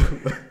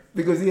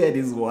 because he had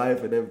his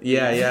wife and everything.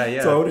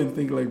 Yeah. So I wouldn't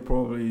think like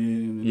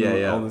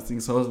probably all those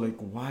things. So I was like,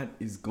 what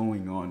is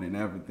going on and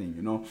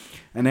everything,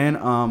 And then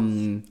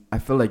I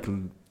feel like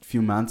a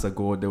few months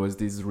ago there was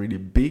this really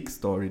big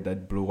story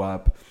that blew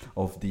up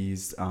of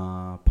this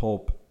of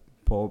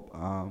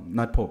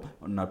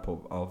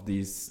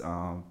this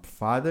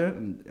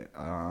father,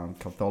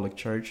 Catholic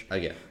Church.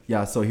 Okay.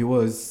 Yeah, so he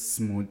was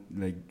smooth,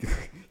 like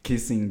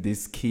kissing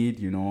this kid,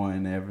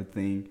 and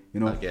everything,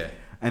 Okay.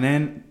 And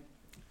then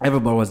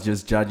everybody was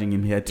just judging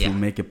him. He had to Yeah.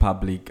 make a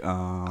public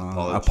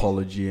Apology.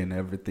 apology and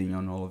everything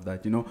and all of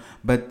that, you know.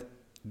 But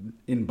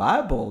in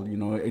Bible, you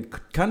know, it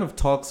kind of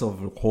talks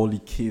of holy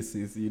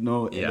kisses, you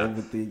know, and Yeah.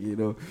 everything, you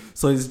know.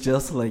 So it's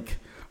just like,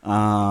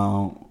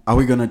 are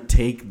we gonna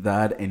take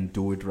that and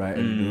do it right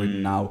and do it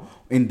now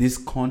in this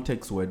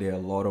context where there are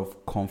a lot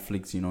of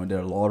conflicts, you know, there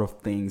are a lot of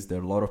things, there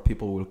are a lot of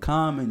people will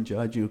come and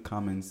judge you,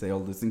 come and say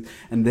all these things,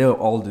 and there are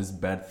all these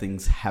bad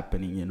things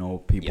happening, you know,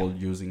 people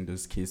using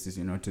those cases,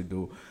 you know, to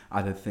do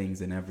other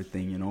things and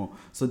everything, you know.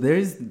 So there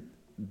is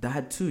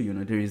that too, you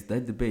know, there is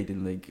that debate,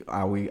 and like,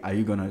 are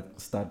you gonna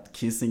start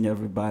kissing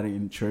everybody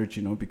in church,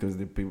 you know, because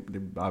the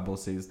Bible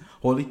says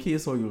holy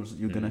kiss, or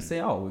you're gonna say,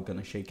 oh, we're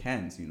gonna shake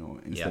hands, you know,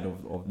 instead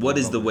of what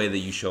is the way that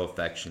you show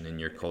affection in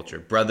your culture,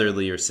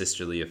 brotherly or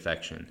sisterly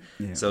affection?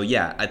 So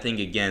I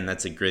think again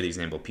that's a great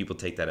example. People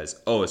take that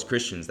as, oh, as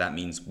Christians that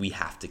means we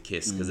have to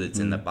kiss because it's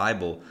in the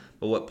Bible.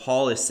 But what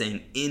Paul is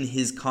saying in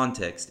his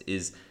context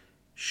is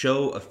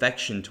show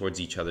affection towards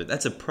each other.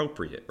 That's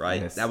appropriate,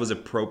 right? Yes. That was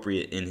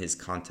appropriate in his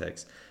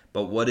context.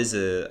 But what is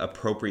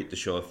appropriate to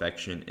show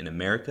affection in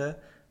America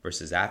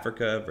versus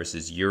Africa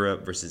versus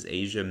Europe versus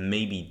Asia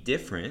may be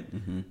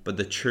different, but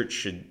the church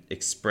should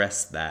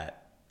express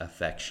that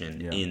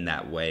affection in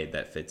that way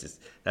that fits.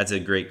 That's a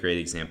great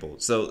example.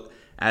 So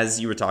as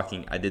you were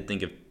talking, I did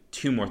think of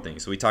two more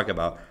things. So we talk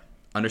about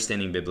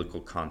understanding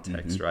biblical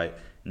context, right?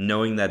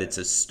 Knowing that it's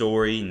a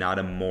story, not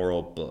a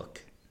moral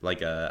book,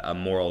 like a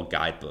moral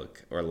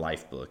guidebook or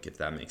life book, if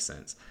that makes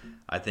sense.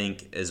 I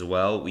think as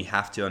well, we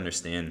have to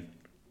understand,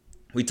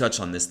 we touched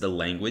on this, the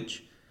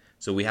language.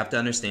 So we have to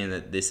understand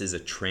that this is a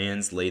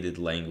translated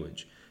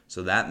language.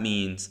 So that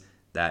means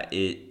that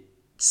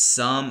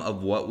some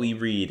of what we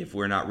read, if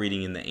we're not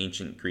reading in the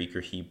ancient Greek or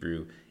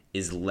Hebrew,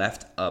 is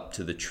left up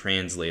to the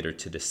translator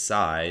to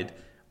decide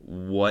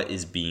what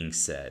is being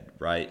said,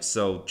 right?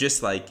 So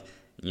just like,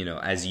 you know,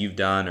 as you've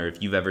done, or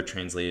if you've ever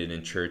translated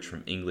in church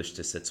from English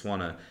to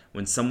S.1,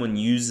 when someone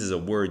uses a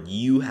word,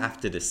 you have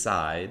to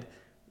decide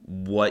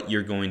what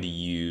you're going to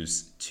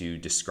use to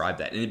describe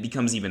that. And it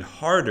becomes even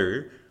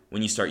harder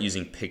when you start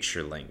using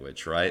picture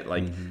language, right?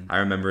 Like I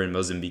remember in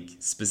Mozambique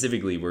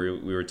specifically where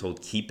we were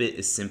told, keep it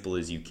as simple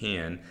as you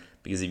can,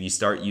 because if you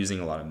start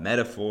using a lot of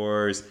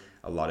metaphors,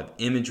 a lot of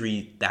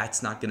imagery,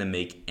 that's not going to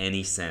make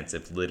any sense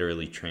if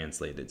literally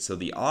translated. So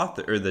the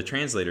author, or the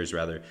translators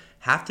rather,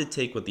 have to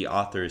take what the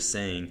author is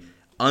saying,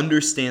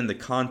 understand the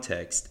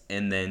context,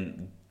 and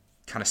then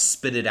kind of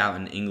spit it out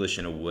in English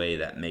in a way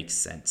that makes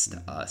sense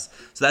to us.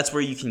 So that's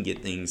where you can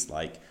get things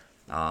like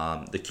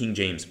the King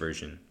James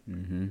Version,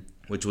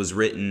 which was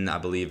written, I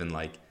believe, in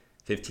like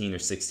 15 or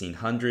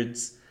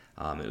 1600s.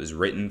 It was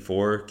written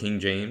for King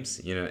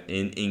James, you know,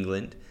 in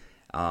England.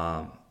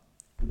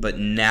 But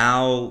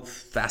now,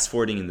 fast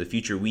forwarding in the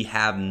future, we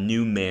have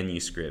new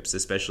manuscripts,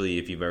 especially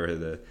if you've ever heard of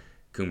the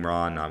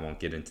Qumran. I won't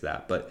get into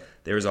that. But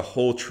there's a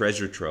whole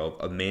treasure trove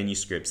of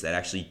manuscripts that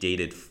actually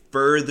dated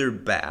further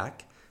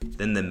back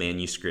than the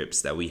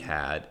manuscripts that we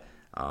had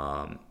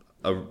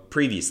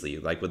previously,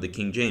 like with the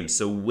King James.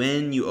 So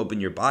when you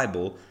open your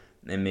Bible,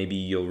 and maybe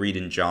you'll read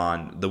in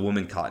John, the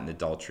woman caught in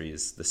adultery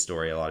is the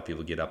story a lot of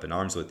people get up in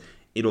arms with.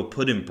 It'll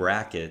put in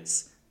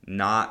brackets,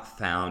 not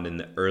found in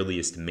the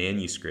earliest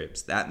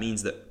manuscripts. That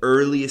means the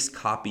earliest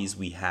copies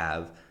we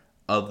have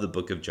of the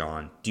book of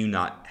John do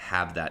not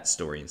have that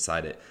story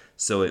inside it.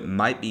 So it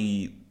might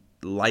be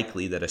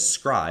likely that a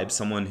scribe,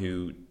 someone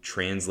who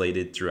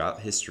translated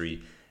throughout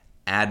history,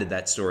 added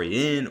that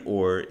story in,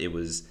 or it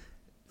was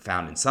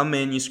found in some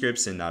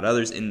manuscripts and not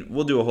others. And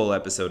we'll do a whole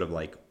episode of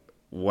like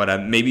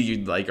maybe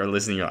you like are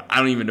listening. I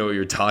don't even know what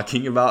you're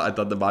talking about. I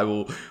thought the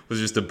Bible was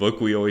just a book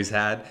we always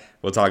had.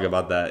 We'll talk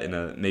about that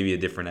in maybe a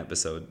different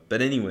episode.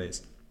 But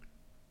anyways,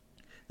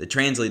 the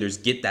translators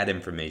get that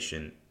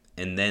information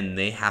and then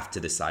they have to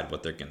decide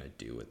what they're going to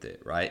do with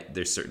it, right?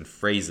 There's certain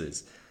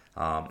phrases.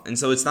 And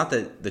so it's not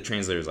that the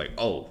translator's like,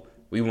 oh,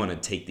 we want to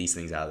take these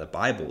things out of the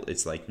Bible.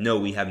 It's like, no,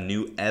 we have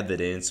new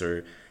evidence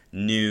or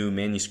new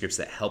manuscripts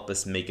that help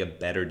us make a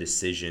better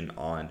decision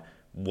on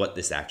what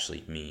this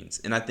actually means.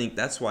 And I think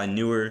that's why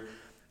newer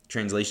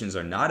translations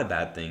are not a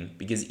bad thing,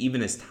 because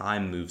even as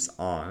time moves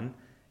on,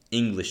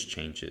 English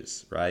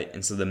changes, right?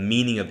 And so the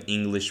meaning of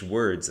English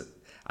words,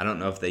 I don't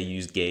know if they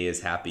use gay as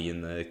happy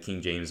in the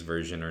King James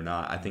Version or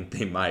not. I think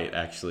they might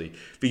actually,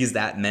 because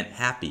that meant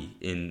happy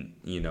in,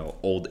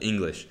 Old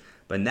English.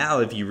 But now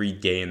if you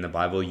read gay in the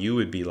Bible, you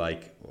would be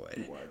like,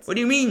 what do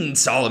you mean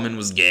Solomon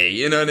was gay?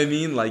 You know what I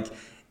mean? Like,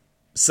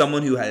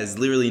 someone who has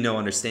literally no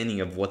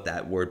understanding of what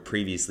that word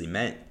previously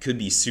meant could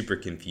be super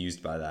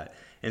confused by that.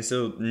 And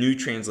so new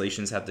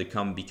translations have to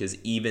come because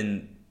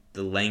even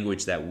the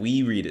language that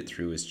we read it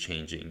through is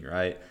changing,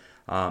 right?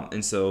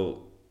 And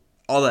so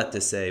all that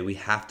to say, we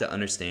have to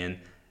understand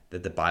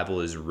that the Bible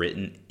is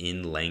written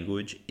in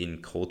language,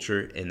 in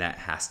culture, and that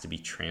has to be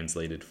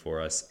translated for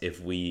us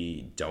if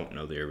we don't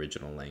know the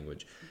original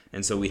language.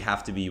 And so we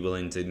have to be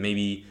willing to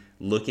maybe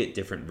look at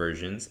different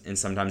versions, and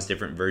sometimes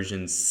different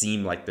versions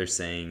seem like they're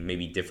saying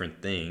maybe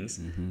different things,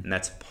 and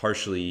that's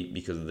partially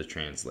because of the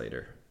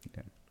translator.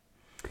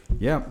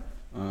 Yeah.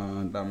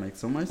 That makes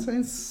so much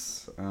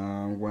sense.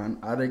 One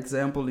other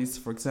example is,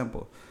 for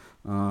example,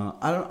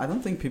 I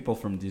don't think people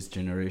from this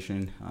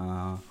generation.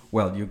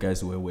 Well, you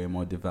guys were way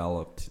more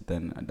developed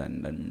than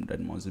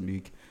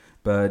Mozambique,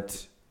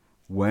 but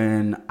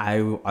when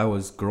I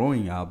was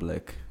growing up,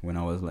 like when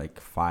I was like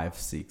 5,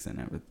 6, and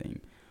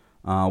everything,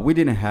 we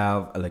didn't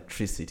have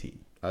electricity.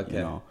 Okay. You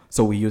know,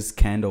 so we use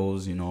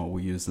candles. You know,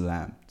 we use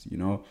lamps. You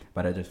know,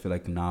 but I just feel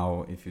like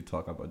now, if you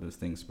talk about those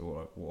things, people are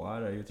like,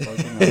 "What are you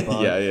talking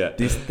about? Yeah.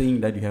 This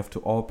thing that you have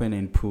to open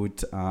and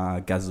put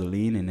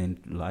gasoline and then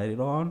light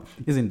it on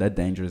isn't that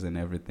dangerous and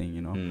everything,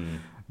 you know?"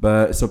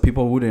 But so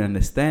people wouldn't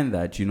understand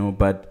that, you know.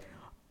 But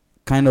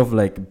kind of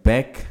like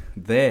back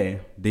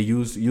there, they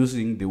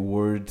using the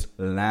word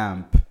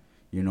lamp,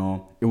 you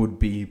know, it would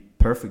be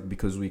perfect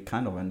because we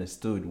kind of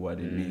understood what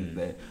it means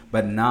there.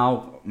 But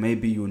now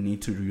maybe you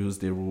need to use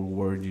the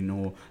word, you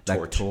know,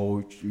 like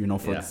torch, you know,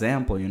 for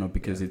example, you know,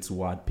 because it's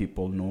what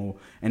people know.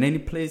 And any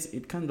place,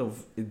 it kind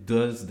of, it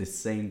does the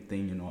same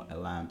thing, you know, a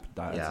lamp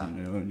does,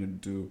 you know, you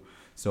do.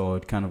 So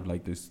it kind of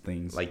like those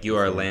things. Like, you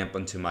are a lamp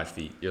unto my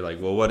feet. You're like,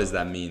 well, what does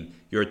that mean?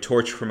 You're a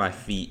torch for my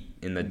feet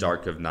in the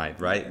dark of night,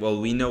 right? Well,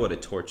 we know what a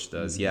torch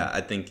does. Yeah, I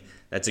think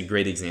that's a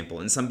great example.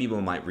 And some people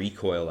might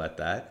recoil at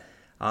that.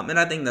 And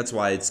I think that's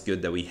why it's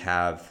good that we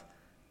have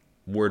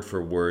word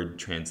for word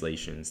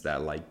translations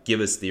that like give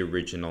us the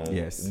original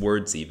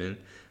words even.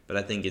 But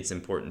I think it's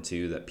important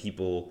too that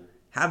people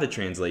have a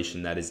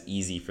translation that is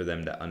easy for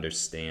them to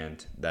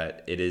understand,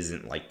 that it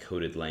isn't like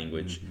coded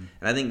language.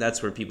 And I think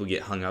that's where people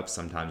get hung up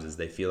sometimes, is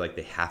they feel like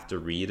they have to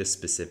read a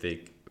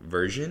specific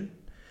version,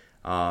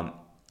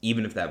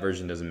 even if that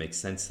version doesn't make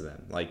sense to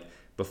them. Like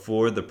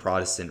before the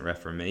Protestant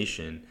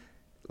Reformation,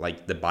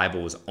 like the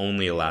Bible was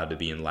only allowed to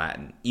be in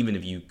Latin, even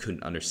if you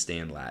couldn't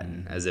understand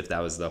Latin, as if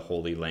that was the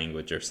holy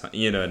language or something,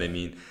 you know what I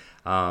mean?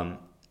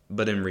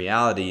 But in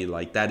reality,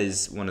 like that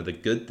is one of the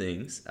good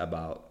things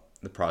about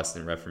the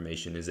Protestant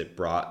Reformation, is it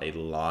brought a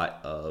lot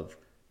of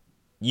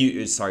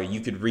you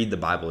could read the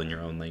Bible in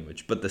your own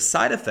language. But the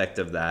side effect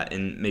of that,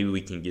 and maybe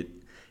we can get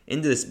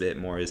into this a bit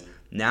more, is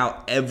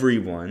now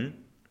everyone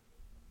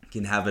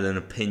can have an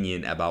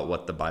opinion about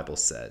what the Bible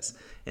says.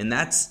 And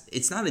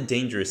it's not a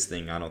dangerous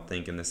thing, I don't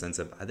think, in the sense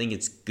of, I think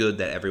it's good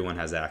that everyone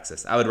has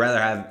access. I would rather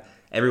have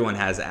everyone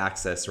has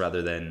access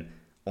rather than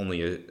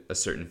only a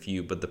certain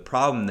few. But the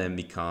problem then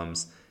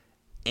becomes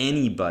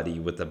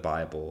anybody with the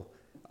Bible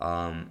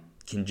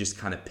can just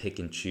kind of pick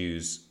and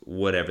choose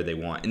whatever they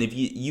want. And if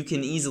you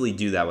can easily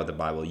do that with the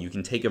Bible. You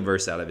can take a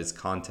verse out of its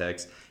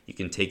context, you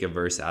can take a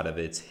verse out of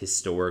its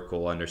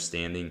historical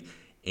understanding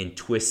and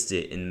twist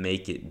it and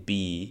make it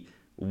be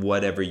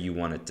whatever you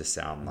want it to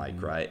sound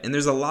like, right? And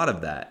there's a lot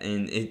of that,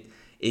 and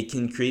it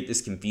can create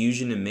this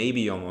confusion and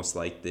maybe almost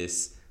like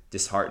this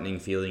disheartening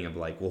feeling of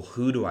like, well,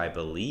 who do I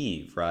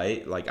believe,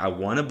 right? Like, I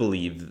want to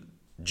believe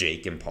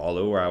Jake and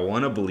Paulo, or I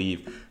want to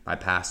believe my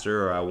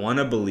pastor, or I want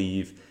to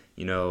believe,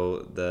 you know,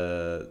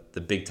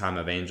 the big time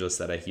evangelist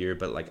that I hear,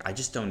 but like I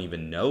just don't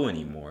even know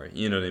anymore,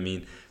 you know what I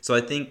mean? So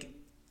I think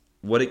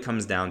what it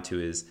comes down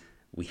to is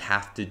we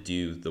have to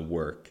do the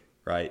work,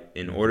 right?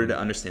 In order to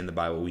understand the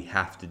Bible, we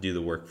have to do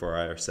the work for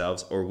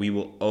ourselves, or we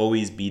will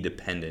always be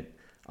dependent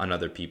on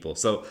other people.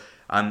 So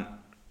I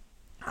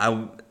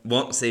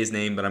won't say his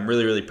name, but I'm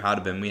really, really proud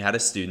of him. We had a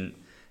student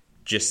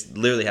just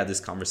literally had this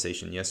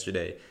conversation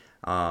yesterday,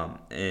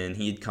 and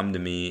he had come to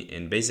me,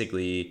 and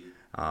basically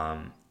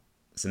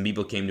some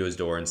people came to his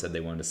door and said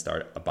they wanted to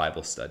start a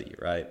Bible study,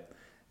 right?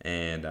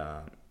 And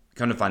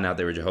come to find out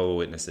they were Jehovah's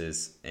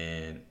Witnesses,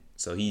 and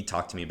so he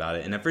talked to me about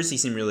it. And at first he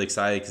seemed really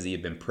excited because he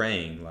had been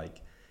praying,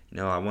 like, you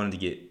know, I wanted to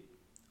get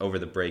over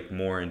the break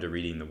more into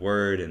reading the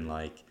Word and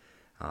like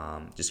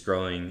just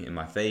growing in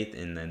my faith.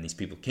 And then these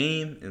people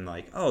came and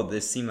like, oh,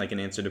 this seemed like an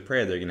answer to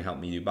prayer. They're going to help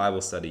me do Bible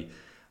study.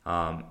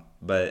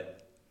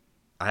 But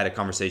I had a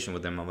conversation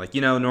with them. I'm like, you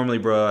know, normally,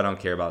 bro, I don't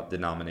care about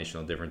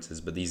denominational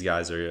differences, but these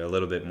guys are a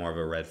little bit more of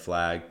a red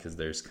flag because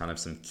there's kind of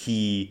some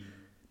key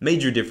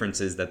major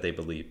differences that they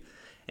believe.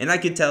 And I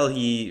could tell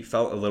he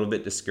felt a little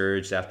bit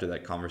discouraged after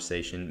that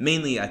conversation,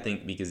 mainly I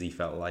think because he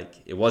felt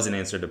like it was an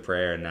answer to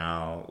prayer, and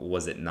now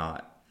was it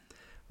not?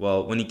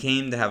 Well, when he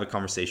came to have a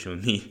conversation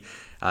with me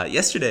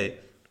yesterday,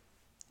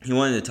 he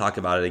wanted to talk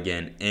about it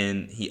again,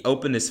 and he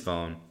opened his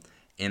phone,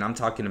 and I'm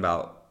talking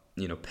about,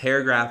 you know,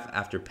 paragraph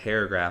after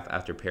paragraph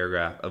after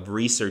paragraph of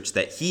research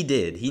that he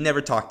did. He never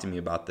talked to me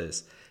about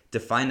this, to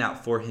find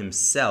out for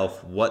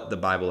himself what the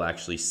Bible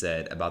actually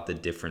said about the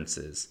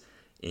differences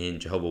in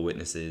Jehovah's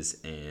Witnesses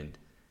and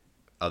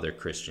other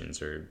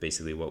Christians, or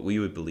basically what we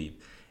would believe.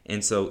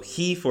 And so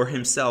he, for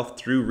himself,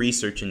 through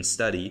research and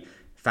study,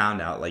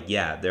 found out, like,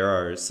 yeah, there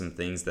are some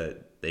things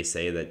that they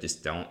say that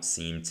just don't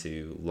seem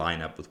to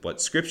line up with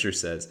what Scripture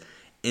says.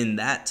 And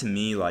that, to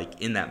me, like,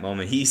 in that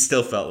moment, he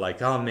still felt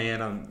like, oh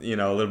man, I'm, you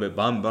know, a little bit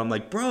bummed. But I'm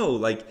like, bro,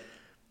 like,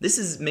 this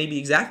is maybe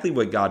exactly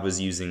what God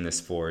was using this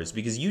for, is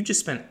because you just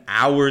spent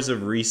hours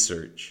of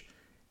research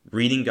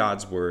reading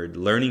God's Word,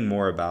 learning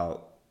more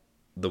about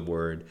the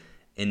Word,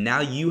 And now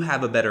you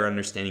have a better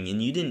understanding,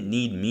 and you didn't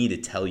need me to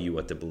tell you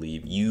what to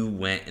believe. You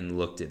went and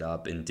looked it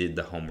up and did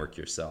the homework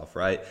yourself,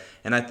 right?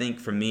 And I think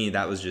for me,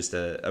 that was just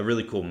a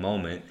really cool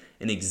moment,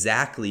 and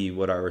exactly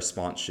what our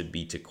response should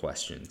be to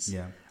questions.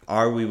 Yeah.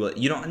 Are we?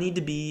 You don't need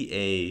to be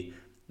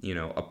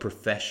a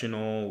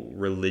professional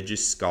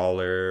religious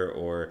scholar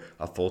or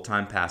a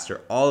full-time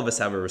pastor. All of us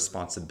have a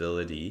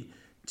responsibility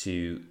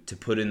to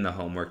put in the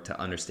homework to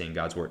understand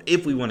God's word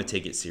if we want to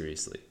take it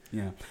seriously.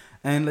 Yeah,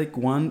 and like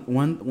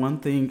one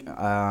thing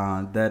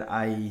that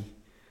I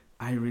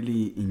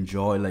really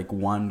enjoy, like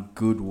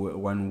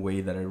one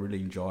way that I really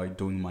enjoy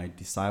doing my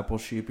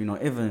discipleship,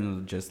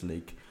 even just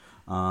like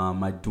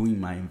my doing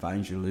my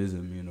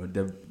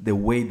evangelism, the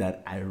way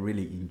that I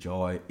really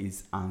enjoy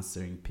is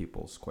answering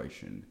people's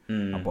question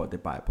about the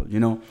Bible,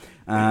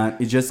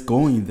 it's just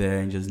going there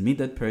and just meet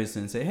that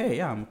person and say, hey,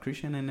 yeah, I'm a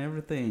Christian and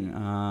everything,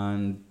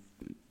 and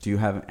do you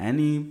have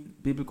any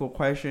biblical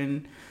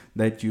question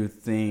that you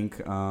think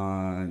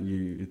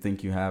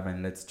you have,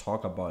 and let's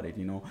talk about it,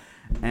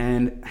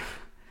 and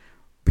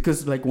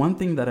because like one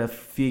thing that I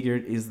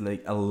figured is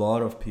like a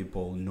lot of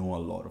people know a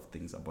lot of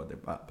things about the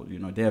Bible.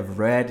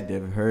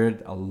 They've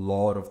heard a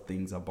lot of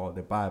things about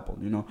the Bible.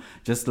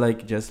 Just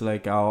like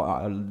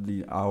our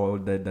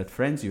that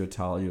friends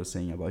you're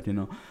saying about.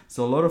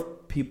 So a lot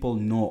of people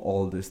know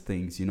all these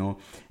things.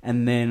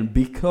 And then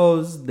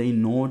because they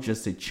know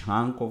just a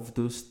chunk of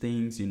those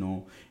things,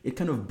 it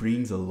kind of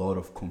brings a lot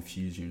of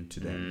confusion to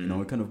them.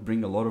 It kind of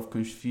brings a lot of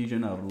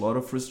confusion, a lot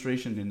of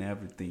frustration and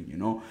everything.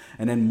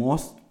 And then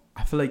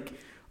I feel like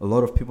a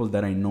lot of people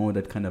that I know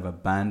that kind of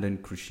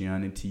abandoned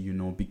Christianity,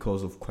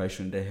 because of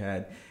questions they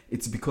had,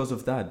 it's because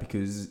of that,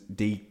 because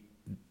they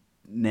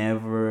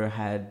never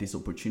had this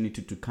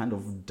opportunity to kind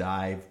of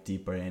dive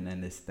deeper and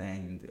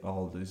understand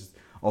all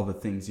the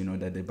things,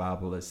 that the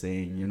Bible is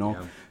saying,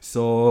 Yeah.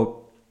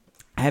 So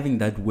having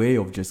that way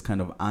of just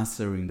kind of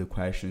answering the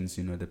questions,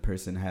 the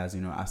person has,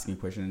 asking a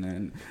question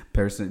and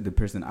the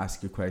person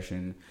asks a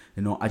question,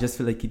 I just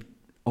feel like it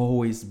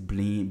always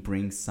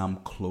brings some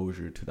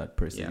closure to that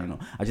person. Yeah.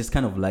 I just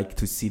kind of like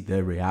to see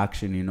their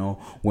reaction,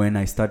 when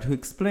I start to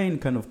explain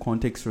kind of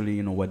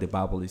contextually, what the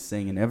Bible is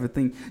saying and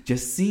everything,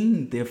 just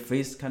seeing their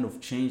face kind of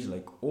change,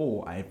 like,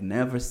 oh, I've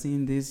never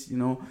seen this,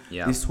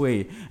 this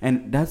way.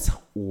 And that's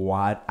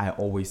what I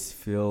always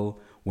feel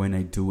when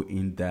I do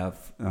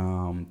in-depth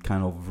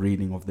kind of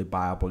reading of the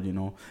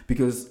Bible,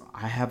 because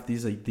I have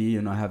this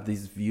idea, I have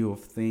this view of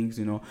things,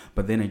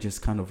 but then I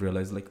just kind of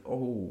realize like,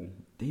 oh,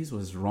 this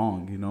was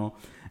wrong,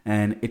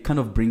 and it kind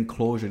of bring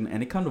closure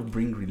and it kind of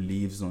bring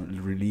relief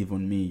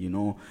on me,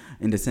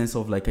 in the sense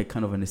of like I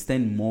kind of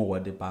understand more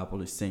what the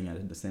Bible is saying. I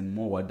understand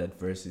more what that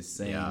verse is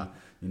saying,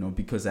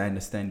 because I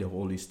understand the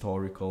whole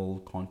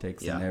historical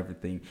context and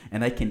everything,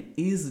 and I can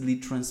easily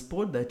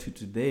transport that to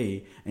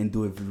today and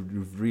do a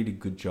really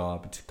good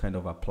job to kind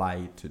of apply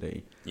it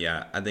today.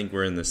 Yeah, I think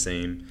we're in the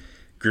same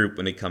group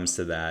when it comes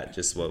to that,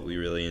 just what we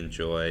really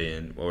enjoy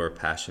and what we're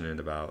passionate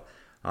about.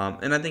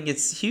 And I think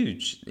it's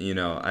huge.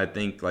 I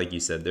think, like you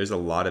said, there's a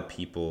lot of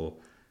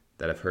people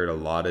that have heard a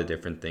lot of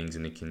different things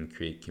and it can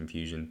create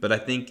confusion. But I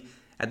think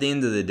at the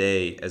end of the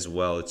day as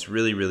well, it's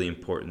really, really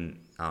important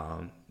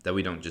that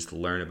we don't just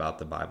learn about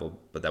the Bible,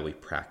 but that we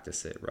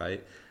practice it,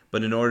 right?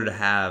 But in order to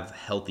have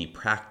healthy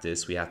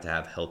practice, we have to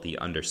have healthy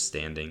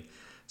understanding.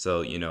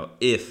 So,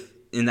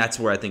 and that's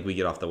where I think we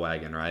get off the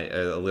wagon, right?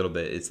 A little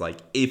bit. It's like,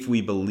 if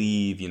we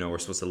believe, we're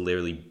supposed to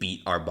literally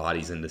beat our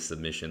bodies into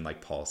submission,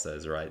 like Paul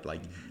says, right?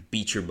 Like,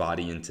 beat your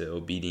body into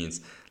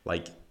obedience.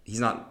 Like, he's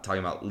not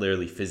talking about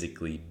literally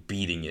physically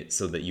beating it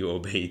so that you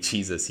obey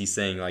Jesus. He's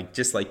saying, like,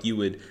 just like you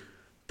would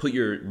put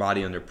your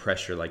body under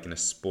pressure, like in a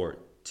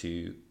sport,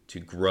 to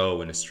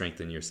grow and to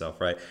strengthen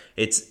yourself, right?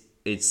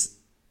 It's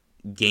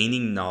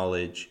gaining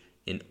knowledge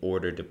in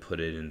order to put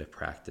it into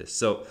practice.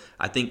 So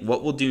I think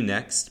what we'll do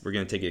next, we're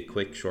going to take a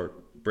quick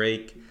short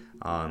break.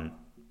 Then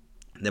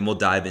we'll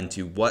dive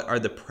into what are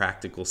the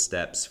practical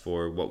steps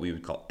for what we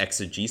would call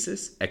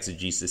exegesis.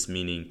 Exegesis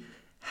meaning,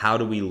 how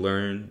do we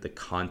learn the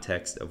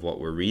context of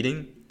what we're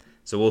reading?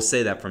 So we'll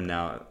say that from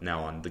now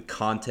on. The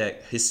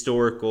context,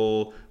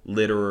 historical,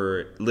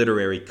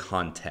 literary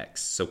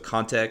context. So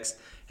context,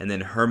 and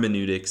then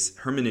hermeneutics.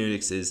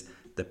 Hermeneutics is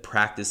the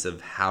practice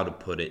of how to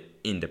put it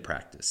into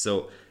practice.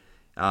 So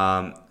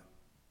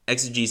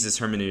exegesis,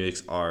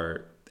 hermeneutics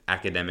are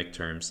academic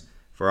terms.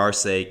 For our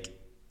sake,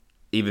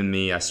 even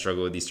me, I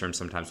struggle with these terms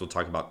sometimes. We'll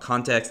talk about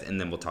context, and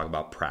then we'll talk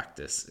about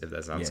practice, if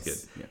that sounds good.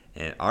 Yeah.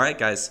 And all right,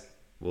 guys,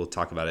 we'll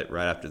talk about it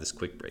right after this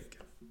quick break.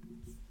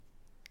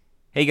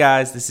 Hey,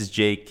 guys, this is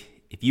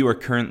Jake. If you are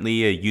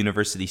currently a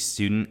university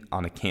student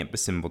on a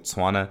campus in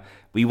Botswana,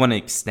 we want to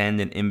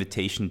extend an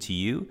invitation to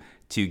you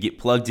to get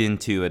plugged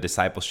into a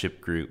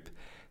discipleship group.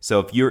 So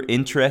if you're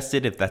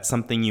interested, if that's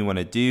something you want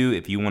to do,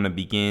 if you want to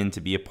begin to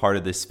be a part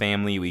of this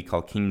family we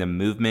call Kingdom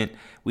Movement,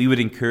 we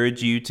would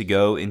encourage you to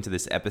go into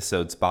this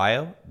episode's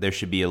bio. There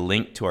should be a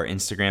link to our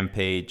Instagram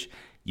page.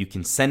 You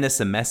can send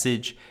us a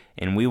message,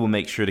 and we will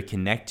make sure to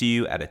connect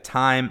you at a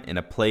time and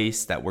a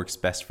place that works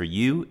best for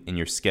you and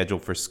your schedule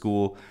for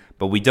school.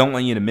 But we don't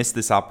want you to miss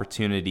this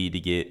opportunity to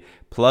get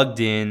plugged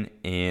in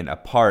and a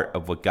part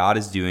of what God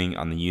is doing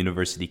on the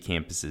university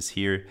campuses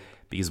here,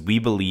 because we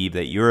believe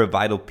that you're a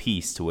vital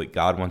piece to what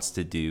God wants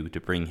to do to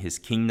bring his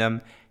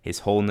kingdom, his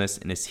wholeness,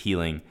 and his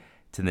healing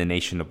to the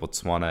nation of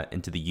Botswana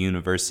and to the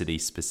university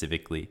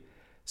specifically.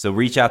 So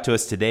reach out to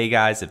us today,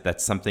 guys, if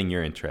that's something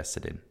you're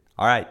interested in.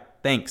 All right,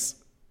 thanks.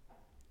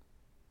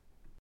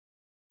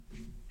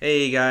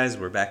 Hey guys,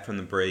 we're back from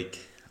the break,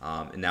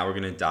 and now we're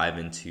going to dive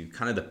into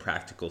kind of the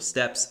practical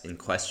steps and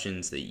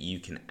questions that you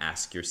can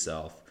ask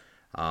yourself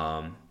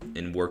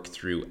and work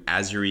through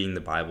as you're reading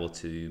the Bible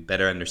to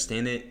better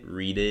understand it,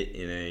 read it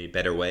in a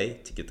better way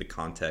to get the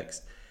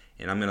context.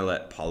 And I'm going to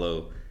let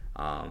Paulo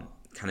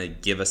kind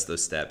of give us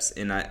those steps.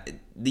 And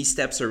these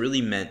steps are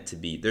really meant to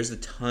be, there's a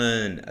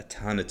ton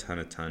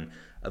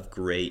of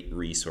great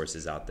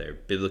resources out there.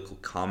 Biblical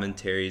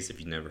commentaries,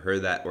 if you've never heard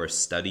of that, or a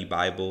study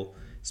Bible,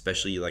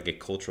 especially like a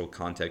cultural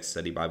context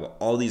study Bible.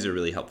 All these are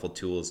really helpful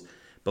tools,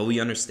 but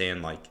we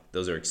understand like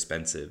those are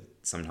expensive.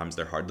 Sometimes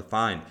they're hard to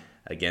find.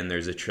 Again,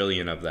 there's a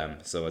trillion of them.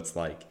 So it's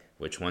like,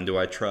 which one do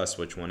I trust?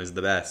 Which one is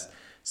the best?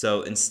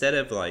 So instead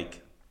of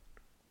like,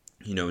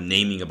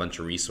 naming a bunch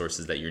of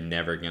resources that you're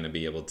never going to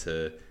be able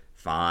to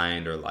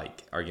find or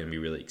like are going to be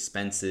really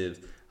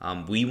expensive,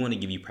 we want to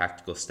give you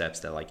practical steps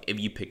that like if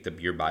you picked up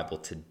your Bible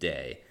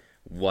today,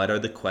 what are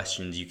the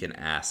questions you can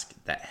ask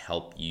that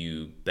help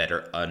you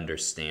better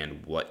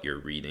understand what you're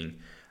reading?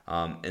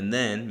 And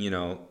then,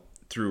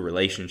 through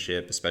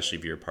relationship, especially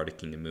if you're a part of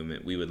Kingdom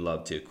Movement, we would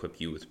love to equip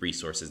you with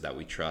resources that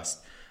we trust.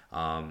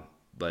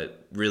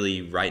 But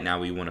really, right now,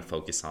 we want to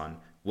focus on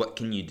what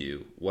can you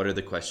do? What are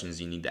the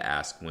questions you need to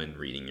ask when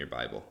reading your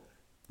Bible?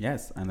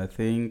 Yes, and I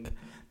think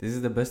this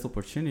is the best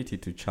opportunity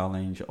to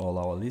challenge all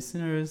our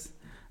listeners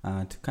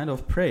to kind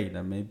of pray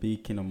that maybe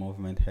Kingdom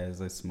Movement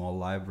has a small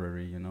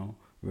library,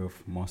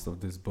 with most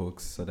of these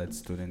books so that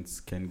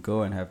students can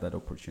go and have that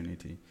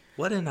opportunity.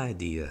 What an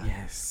idea.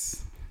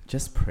 Yes.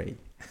 Just pray.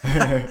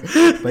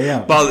 But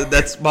yeah.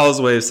 That's Paul's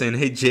way of saying,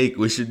 hey, Jake,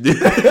 we should do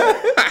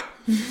I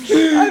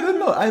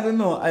don't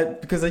know.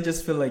 Because I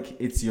just feel like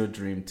it's your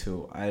dream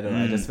too. I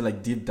just feel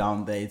like deep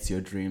down there it's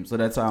your dream. So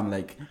that's why I'm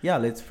like, yeah,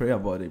 let's pray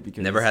about it.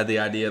 Because never had the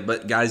idea.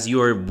 But guys, you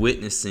are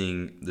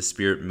witnessing the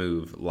Spirit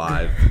move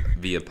live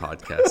via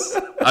podcast.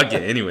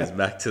 Okay, anyways,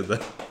 back to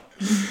the...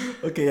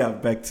 Okay, yeah,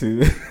 back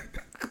to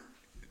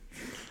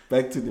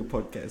the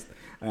podcast.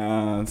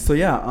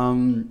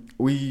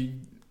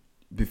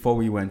 Before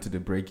we went to the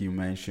break, you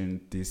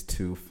mentioned these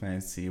two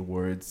fancy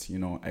words,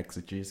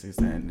 exegesis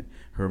and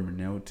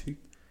hermeneutics.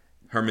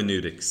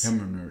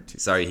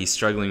 Sorry, he's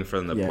struggling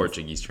from the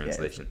Portuguese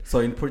translation. Yes. So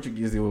in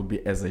Portuguese, it will be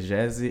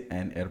exegese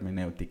and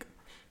hermenêutica.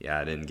 Yeah,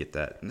 I didn't get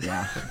that.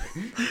 Yeah.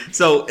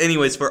 So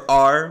anyways, for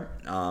our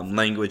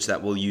language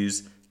that we'll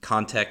use,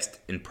 context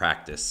and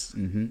practice.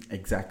 Mm-hmm,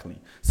 exactly.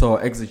 So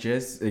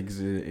exegesis.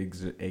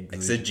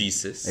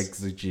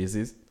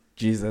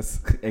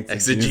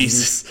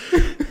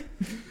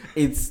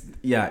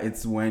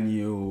 It's when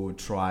you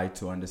try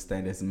to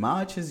understand as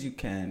much as you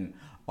can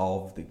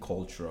of the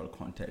cultural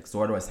context.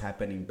 What was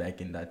happening back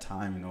in that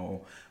time,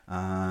 and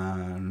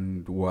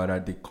what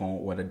are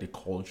the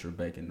culture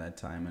back in that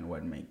time, and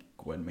what made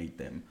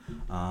them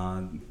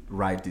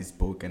write this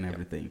book and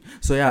everything.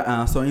 So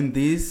so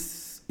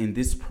in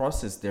this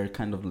process, there are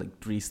kind of like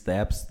 3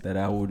 steps that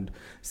I would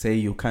say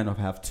you kind of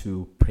have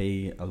to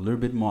pay a little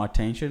bit more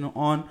attention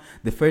on.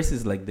 The first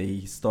is like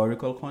the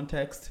historical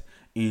context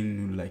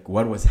in like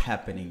what was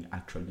happening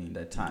actually in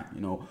that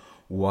time.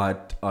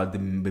 What are the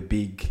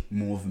big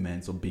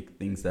movements or big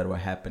things that were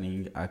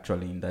happening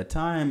actually in that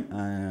time,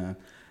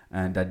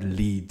 and that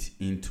lead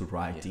into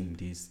writing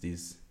these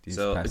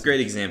So passages. A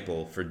great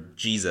example for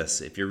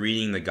Jesus, if you're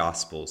reading the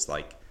Gospels,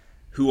 like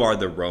who are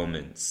the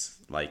Romans?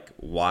 Like,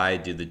 why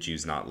do the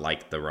Jews not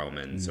like the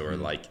Romans?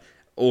 Mm-hmm.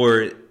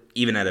 Or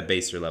even at a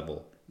baser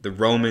level, the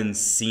Romans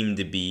seem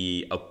to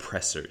be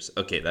oppressors.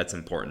 Okay, that's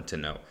important to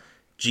know.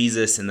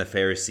 Jesus and the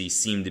Pharisees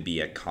seem to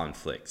be at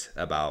conflict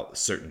about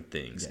certain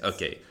things. Yes.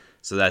 Okay,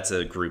 so that's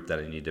a group that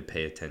I need to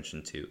pay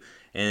attention to.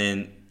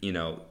 And,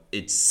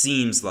 it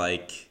seems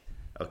like,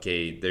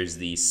 okay, there's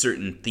these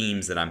certain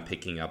themes that I'm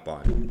picking up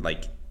on.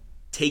 Like,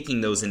 taking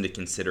those into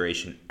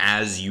consideration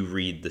as you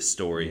read the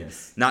story.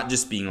 Yes. Not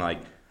just being like,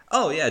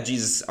 oh, yeah,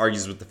 Jesus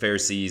argues with the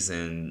Pharisees,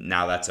 and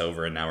now that's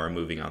over, and now we're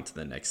moving on to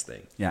the next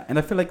thing. Yeah, and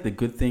I feel like the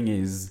good thing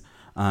is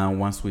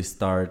once we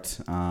start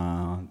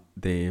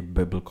the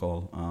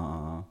biblical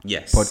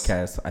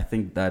podcast, I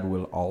think that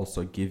will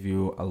also give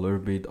you a little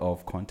bit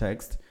of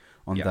context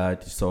on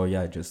that. So,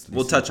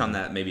 we'll touch on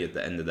that maybe at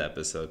the end of the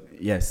episode.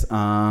 Yes.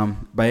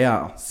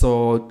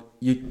 So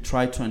you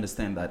try to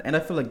understand that. And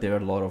I feel like there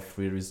are a lot of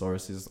free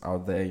resources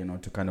out there,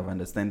 to kind of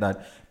understand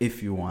that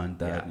if you want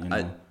that,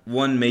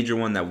 one major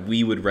one that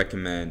we would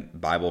recommend,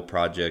 Bible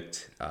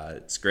Project.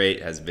 It's great.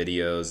 It has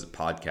videos,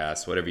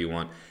 podcasts, whatever you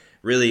want.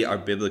 Really, our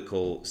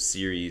biblical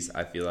series,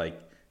 I feel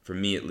like, for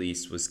me at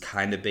least, was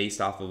kind of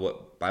based off of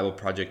what Bible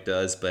Project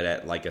does, but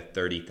at like a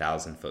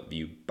 30,000 foot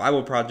view.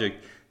 Bible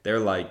Project, they're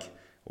like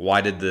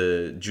why did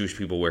the Jewish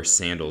people wear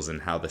sandals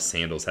and how the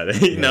sandals had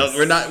it.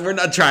 We're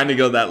not trying to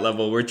go that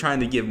level. We're trying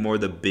to give more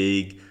the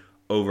big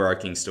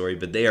overarching story,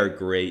 but they are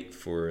great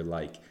for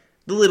like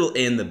the little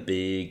and the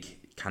big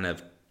kind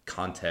of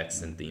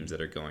context and themes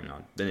that are going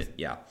on.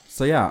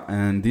 So yeah,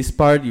 and this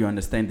part you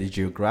understand the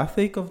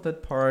geographic of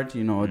that part,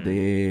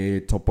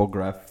 the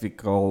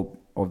topographical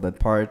of that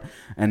part,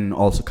 and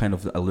also kind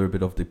of a little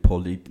bit of the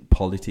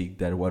politic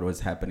that what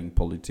was happening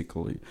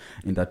politically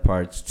in that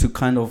part to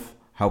kind of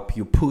help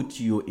you put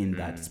you in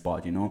that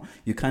spot.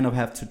 You kind of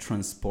have to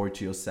transport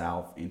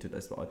yourself into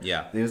that spot.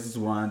 This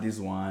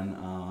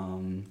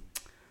one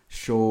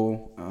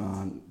show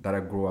that I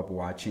grew up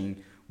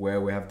watching where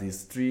we have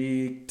these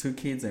two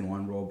kids and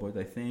one robot,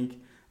 I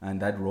think,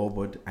 and that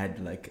robot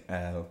had like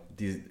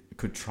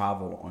could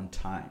travel on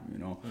time,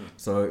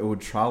 so it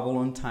would travel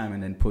on time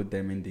and then put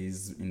them in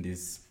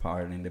this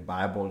part in the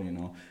Bible.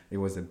 It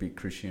was a big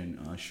Christian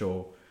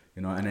show,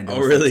 and then they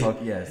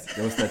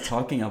they would start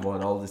talking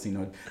about all this,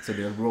 so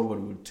the robot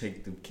would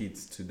take the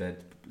kids to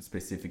that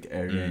specific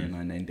area,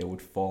 and then they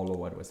would follow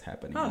what was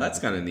happening. Oh, that's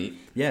kind of neat.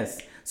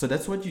 Yes, so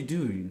that's what you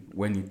do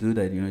when you do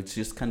that. It's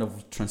just kind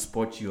of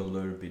transport you a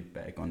little bit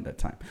back on that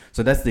time.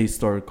 So that's the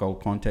historical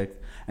context,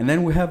 and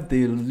then we have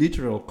the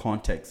literal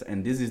context,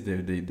 and this is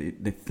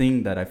the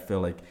thing that I feel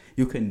like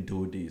you can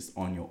do this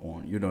on your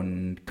own. You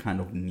don't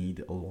kind of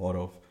need a lot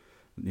of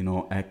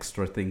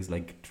extra things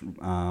like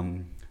how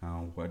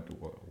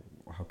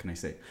can I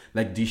say,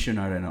 like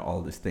dictionary and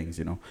all these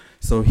things.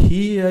 So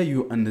here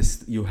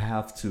you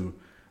have to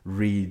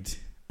read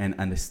and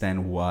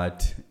understand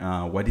what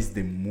is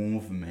the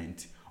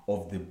movement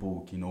of the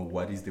book.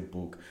 What is the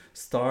book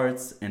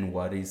starts and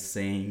what is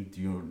saying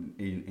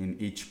in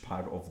each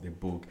part of the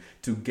book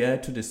to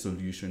get to the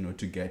solution or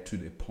to get to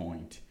the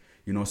point.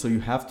 So you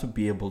have to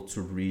be able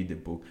to read the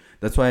book.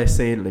 That's why I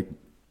say, like,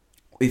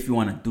 if you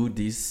want to do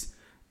this,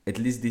 at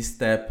least this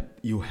step,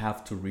 you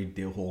have to read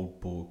the whole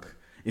book.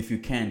 If you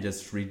can,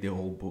 just read the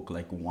whole book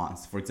like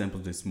once. For example,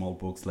 the small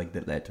books like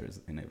the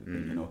letters and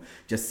everything,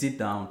 just sit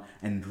down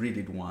and read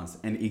it once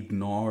and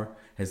ignore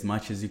as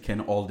much as you can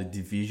all the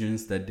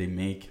divisions that they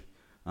make.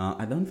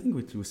 I don't think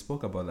we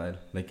spoke about that,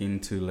 like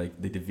into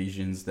like the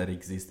divisions that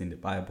exist in the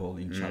Bible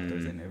in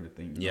chapters and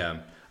everything.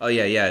 Yeah. Oh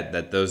yeah.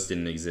 That those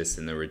didn't exist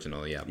in the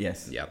original. Yeah.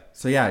 Yes. Yeah.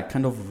 So yeah,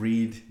 kind of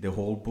read the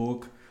whole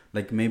book,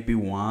 like maybe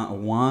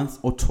once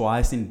or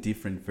twice in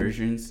different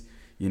versions,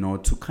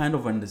 to kind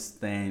of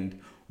understand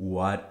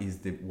what is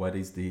the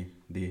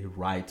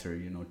writer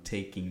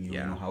taking you,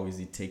 how is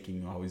he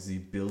taking you, how is he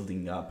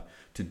building up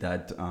to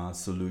that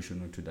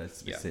solution or to that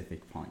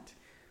specific point.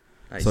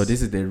 Nice. So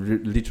this is the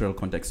literal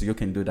context, so you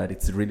can do that.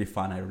 It's really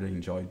fun. I really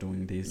enjoy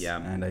doing this,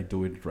 and I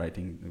do it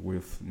writing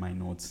with my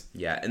notes.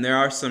 And there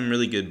are some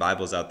really good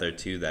Bibles out there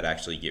too that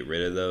actually get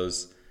rid of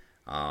those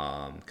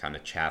kind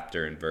of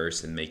chapter and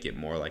verse and make it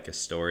more like a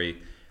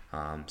story.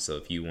 So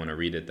if you want to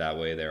read it that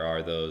way, there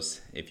are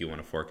those. If you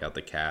want to fork out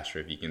the cash or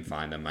if you can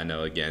find them, I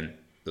know, again,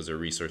 those are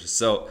resources.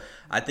 So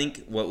I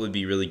think what would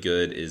be really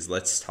good is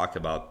let's talk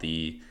about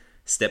the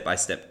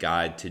step-by-step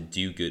guide to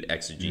do good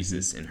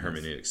exegesis in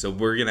hermeneutics. So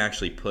we're going to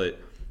actually put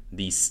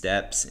these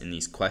steps and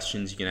these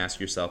questions you can ask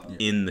yourself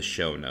in the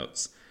show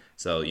notes.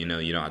 So, you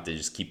don't have to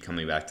just keep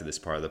coming back to this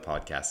part of the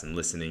podcast and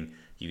listening.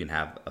 You can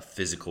have a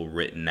physical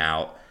written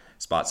out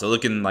spot. So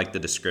look in like the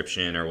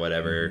description or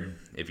whatever.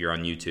 If you're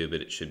on YouTube,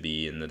 it should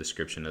be in the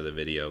description of the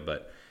video.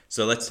 But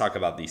so let's talk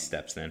about these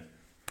steps then.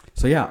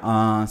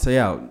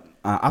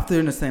 After you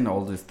understand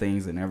all these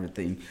things and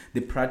everything, the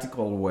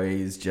practical way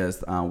is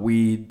just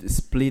we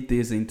split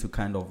this into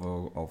kind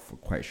of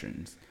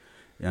questions.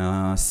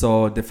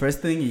 So the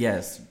first thing,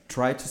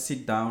 try to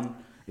sit down.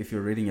 If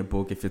you're reading a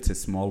book, if it's a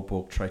small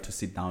book, try to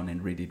sit down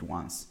and read it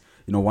once.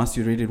 Once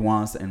you read it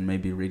once and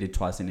maybe read it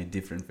twice in a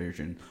different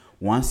version.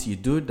 Once you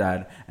do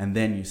that, and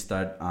then you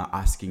start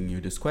asking you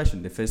this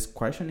question. The first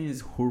question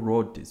is, who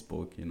wrote this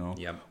book?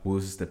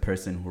 Who's the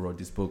person who wrote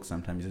this book?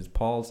 Sometimes it's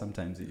Paul,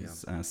 sometimes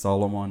it's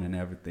Solomon and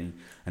everything.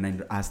 And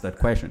then ask that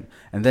question.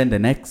 And then the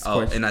next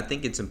question. And I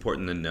think it's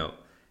important to note,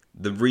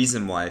 the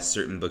reason why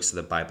certain books of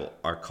the Bible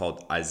are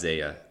called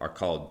Isaiah, are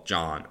called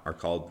John, are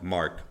called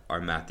Mark, are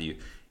Matthew,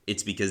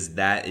 it's because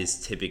that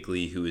is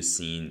typically who is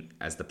seen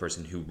as the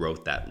person who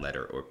wrote that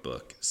letter or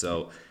book.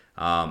 So,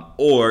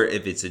 or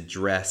if it's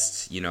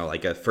addressed,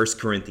 like a 1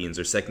 Corinthians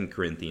or 2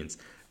 Corinthians,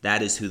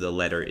 that is who the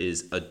letter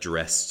is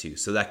addressed to.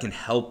 So that can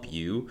help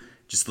you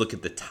just look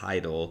at the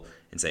title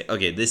and say,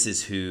 okay, this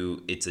is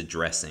who it's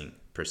addressing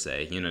per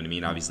se. You know what I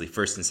mean? Obviously,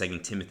 1 and 2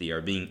 Timothy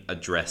are being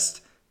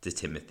addressed to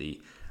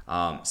Timothy.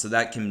 So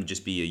that can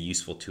just be a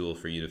useful tool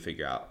for you to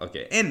figure out.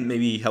 Okay, and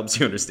maybe helps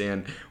you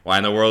understand why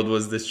in the world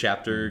was this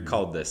chapter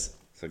called this.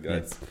 So go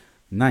ahead.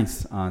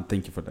 Nice.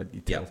 Thank you for that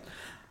detail. Yep.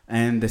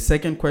 And the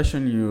second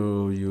question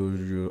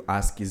you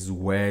ask is,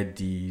 where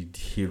did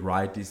he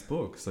write this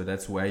book? So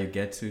that's where you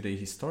get to the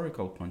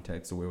historical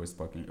context we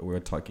were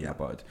talking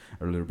about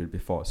a little bit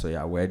before.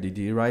 So where did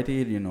he write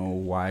it?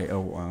 Why?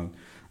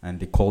 And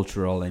the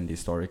cultural and the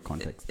historic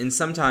context. And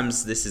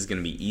sometimes this is going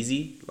to be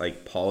easy,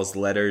 like Paul's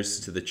letters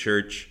to the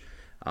church.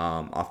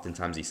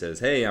 Oftentimes he says,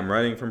 hey, I'm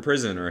writing from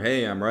prison, or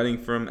hey, I'm writing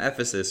from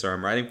Ephesus, or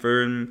I'm writing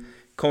from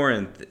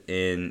Corinth.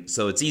 And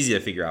so it's easy to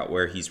figure out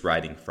where he's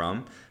writing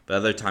from. But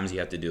other times you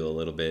have to do a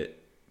little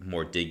bit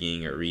more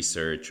digging or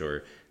research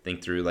or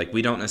think through. Like,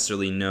 we don't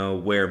necessarily know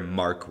where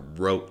Mark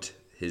wrote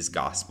his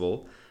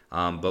gospel,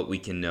 but we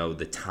can know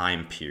the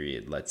time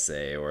period, let's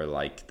say, or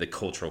like the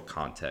cultural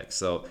context.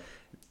 So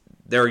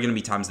there are going to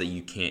be times that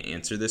you can't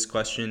answer this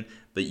question,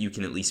 but you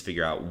can at least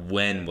figure out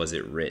when was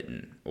it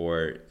written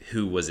or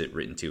who was it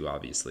written to,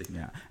 obviously.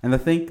 Yeah. And I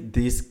think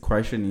this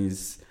question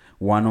is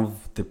one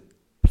of the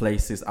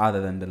places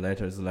other than the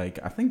letters. Like,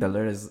 I think the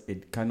letters,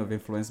 it kind of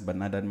influenced, but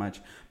not that much.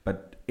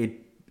 But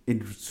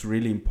it's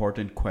really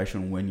important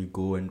question when you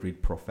go and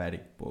read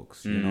prophetic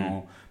books, you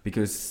know,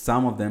 because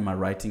some of them are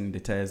writing the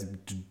text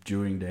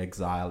during the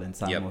exile, and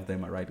some of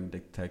them are writing the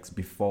text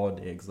before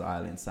the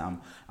exile, and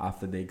some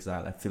after the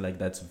exile. I feel like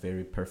that's a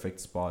very perfect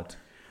spot,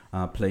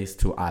 place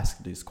to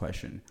ask this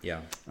question.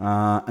 Yeah.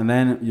 And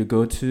then you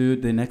go to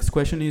the next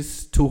question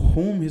is, to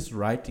whom is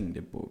writing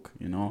the book?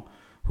 You know,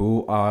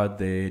 who are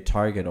the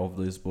target of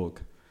this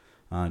book?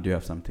 Do you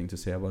have something to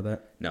say about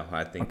that? No,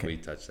 I think we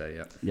touched that,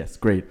 yeah. Yes,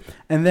 great.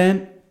 And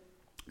then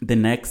the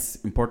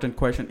next important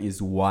question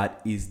is,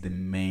 what is the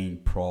main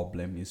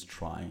problem he's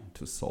trying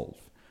to solve?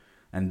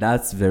 And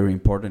that's very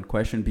important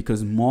question,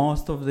 because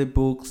most of the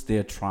books,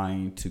 they're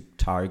trying to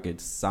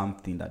target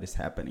something that is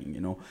happening,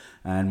 you know.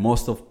 And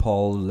most of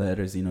Paul's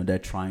letters, you know, they're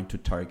trying to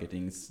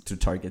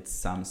target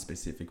some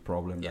specific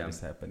problem that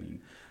is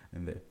happening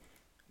in there.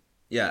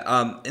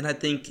 Yeah, and I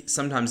think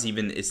sometimes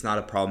even it's not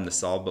a problem to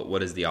solve, but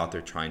what is the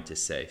author trying to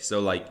say? So,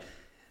 like,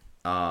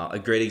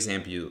 a great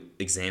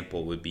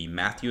example would be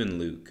Matthew and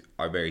Luke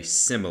are very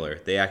similar.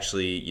 They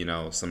actually, you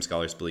know, some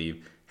scholars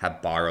believe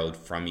have borrowed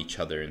from each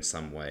other in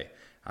some way,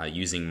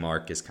 using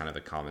Mark as kind of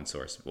a common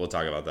source. We'll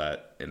talk about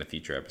that in a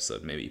future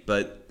episode maybe.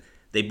 But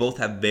they both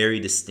have very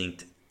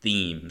distinct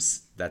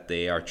themes that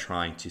they are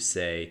trying to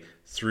say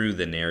through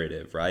the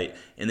narrative, right?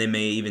 And they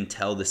may even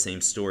tell the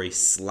same story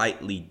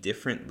slightly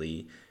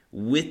differently,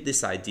 with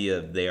this idea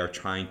of they are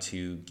trying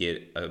to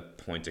get a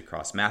point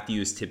across. Matthew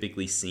is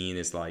typically seen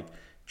as like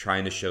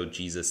trying to show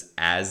Jesus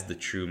as the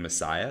true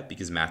Messiah,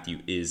 because Matthew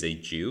is a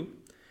Jew.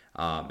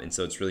 And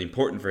so it's really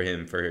important for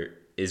him, for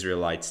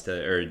Israelites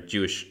to, or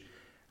Jews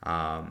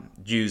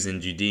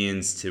and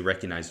Judeans to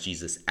recognize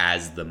Jesus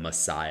as the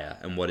Messiah.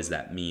 And what does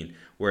that mean?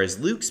 Whereas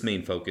Luke's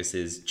main focus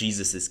is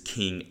Jesus is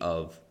king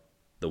of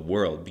the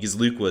world, because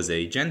Luke was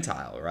a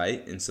Gentile,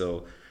 right? And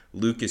so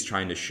Luke is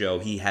trying to show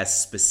he has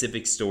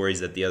specific stories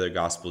that the other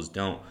Gospels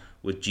don't,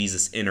 with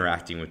Jesus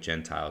interacting with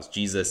Gentiles,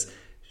 Jesus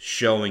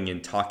showing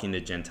and talking to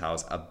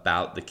Gentiles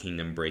about the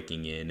kingdom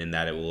breaking in and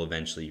that it will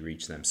eventually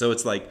reach them. So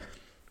it's like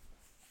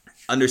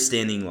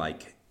understanding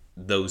like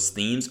those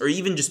themes, or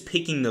even just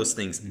picking those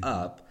things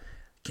up,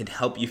 can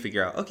help you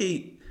figure out,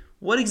 okay,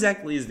 what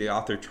exactly is the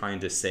author trying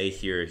to say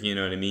here? You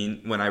know what I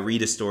mean? When I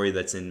read a story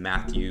that's in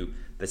Matthew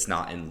that's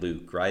not in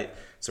Luke, right?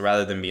 So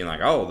rather than being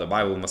like, oh, the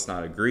Bible must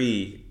not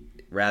agree,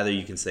 rather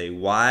you can say,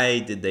 why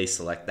did they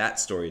select that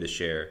story to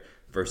share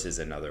versus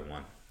another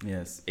one?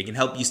 Yes. It can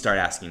help you start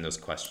asking those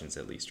questions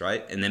at least,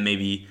 right? And then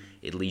maybe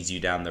it leads you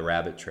down the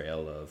rabbit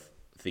trail of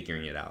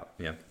figuring it out.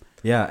 Yeah.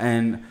 Yeah,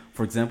 and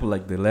for example,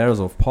 like the letters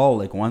of Paul,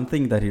 like one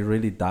thing that he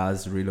really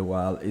does really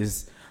well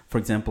is, for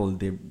example,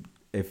 the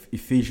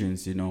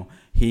Ephesians, you know,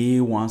 he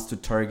wants to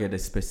target a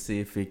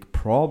specific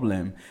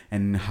problem,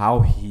 and how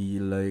he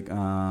like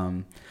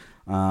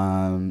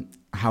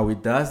how he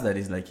does that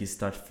is like he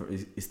start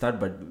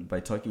by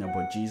talking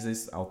about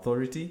Jesus'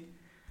 authority,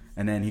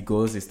 and then he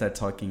start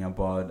talking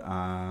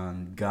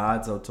about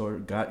God's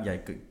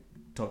authority.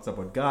 Talks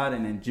about God,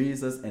 and then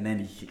Jesus, and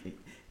then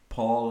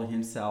Paul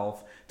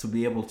himself, to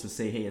be able to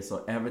say, hey,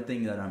 so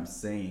everything that I'm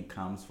saying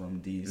comes from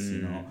this,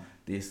 you know,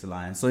 this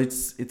line. So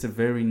it's a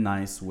very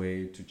nice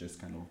way to just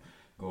kind of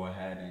go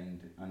ahead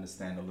and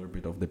understand a little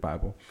bit of the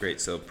Bible. Great.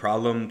 So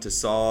problem to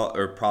solve,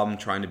 or problem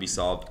trying to be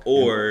solved,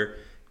 or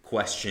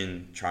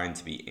question trying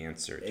to be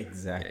answered.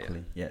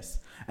 Exactly. Yeah. Yes.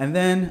 And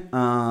then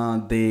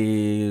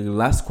the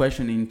last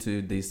question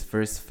into this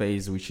first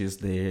phase, which is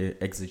the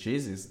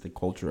exegesis, the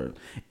cultural,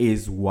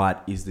 is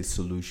what is the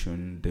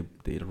solution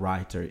the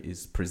writer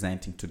is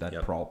presenting to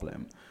that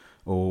problem?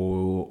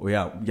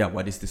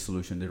 What is the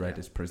solution the writer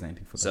is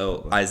presenting for that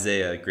problem? So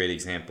Isaiah, a great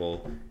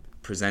example,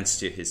 presents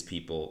to his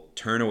people,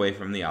 turn away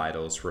from the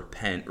idols,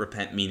 repent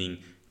meaning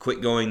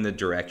quit going the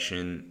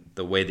direction,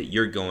 the way that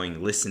you're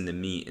going, listen to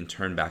me and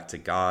turn back to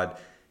God.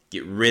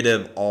 Get rid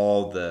of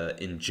all the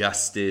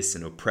injustice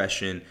and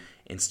oppression,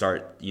 and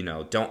start, you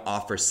know, don't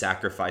offer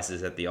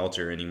sacrifices at the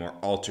altar anymore.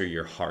 Alter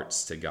your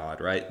hearts to God,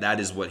 right?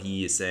 That is what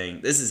he is saying.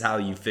 This is how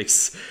you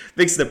fix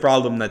the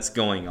problem that's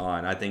going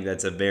on. I think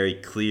that's a very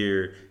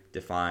clear,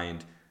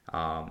 defined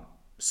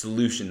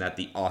solution that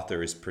the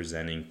author is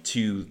presenting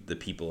to the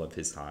people of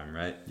his time,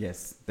 right?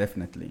 Yes,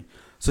 definitely.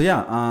 So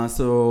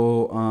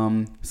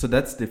so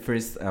that's the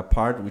first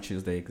part, which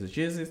is the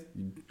exegesis.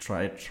 You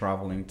try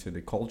traveling to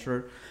the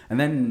culture, and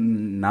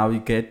then now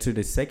you get to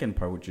the second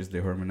part, which is the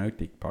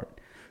hermeneutic part.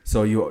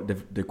 So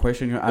the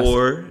question you're asking,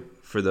 or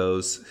for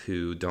those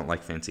who don't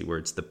like fancy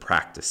words, the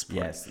practice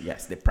part.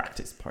 Yes, the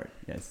practice part.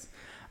 Yes.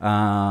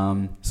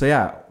 So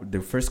yeah, the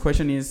first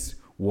question is,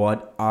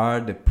 what are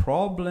the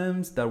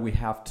problems that we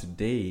have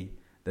today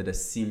that are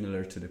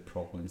similar to the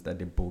problems that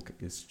the book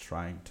is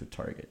trying to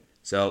target?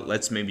 So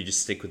let's maybe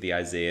just stick with the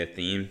Isaiah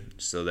theme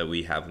so that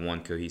we have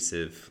one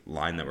cohesive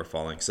line that we're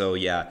following. So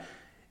yeah,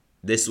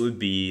 this would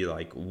be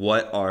like,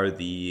 what are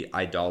the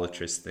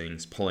idolatrous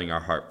things pulling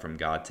our heart from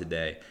God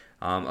today?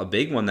 A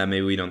big one that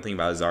maybe we don't think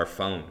about is our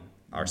phone,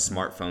 our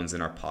smartphones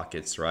in our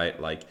pockets, right?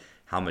 Like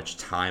how much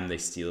time they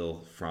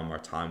steal from our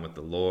time with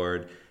the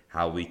Lord,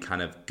 how we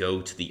kind of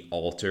go to the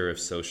altar of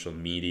social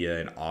media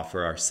and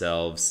offer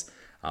ourselves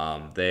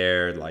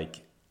there.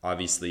 Like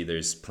obviously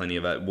there's plenty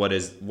of it. What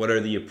are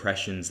the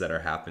oppressions that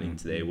are happening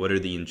today? What are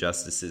the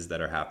injustices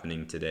that are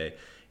happening today?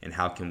 And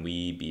how can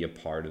we be a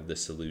part of the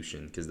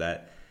solution? Because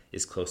that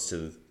is close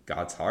to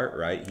God's heart,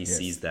 right? He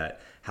sees that.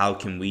 How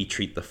can we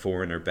treat the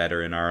foreigner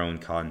better in our own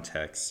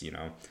context?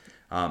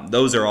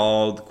 Those are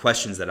all the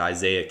questions that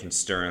Isaiah can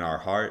stir in our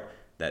heart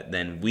that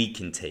then we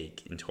can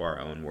take into our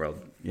own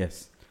world.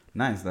 Yes,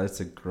 nice. That's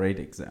a great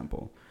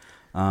example.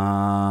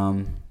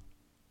 So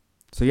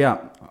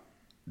yeah,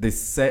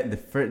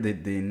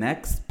 the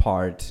next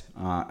part,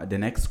 the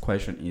next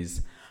question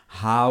is,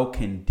 how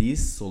can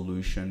this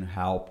solution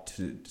help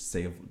to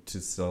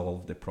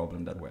solve the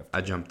problem that we have?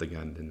 I jumped the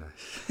gun, didn't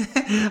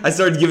I? I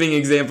started giving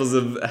examples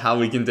of how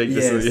we can take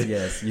this.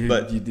 Yes, you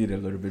did a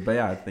little bit, but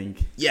yeah, I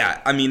think. Yeah,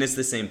 I mean, it's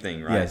the same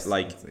thing, right? Yes,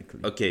 like, exactly.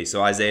 Okay,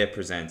 so Isaiah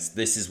presents,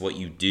 this is what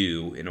you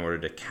do in order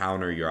to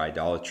counter your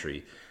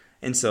idolatry.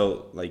 And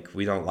so, like,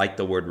 we don't like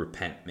the word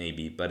repent,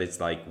 maybe, but it's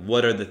like,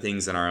 what are the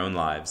things in our own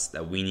lives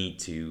that we need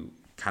to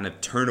kind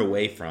of turn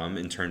away from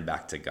and turn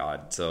back to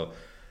God? So,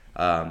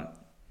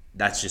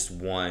 that's just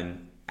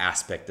one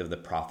aspect of the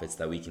prophets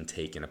that we can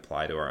take and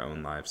apply to our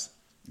own lives.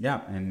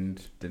 Yeah,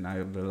 and then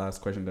the last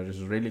question that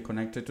is really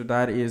connected to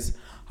that is,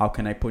 how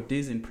can I put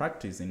this in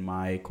practice in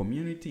my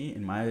community,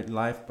 in my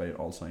life, but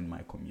also in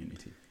my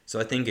community? So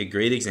I think a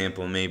great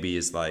example maybe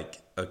is like,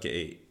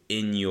 okay,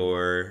 in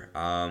your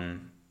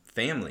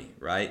family,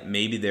 right?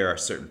 Maybe there are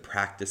certain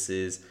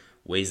practices,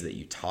 ways that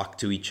you talk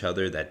to each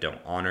other that don't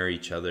honor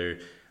each other.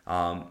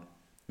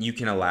 You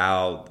can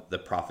allow the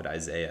prophet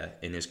Isaiah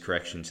in his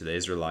correction to the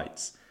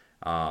Israelites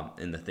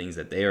and the things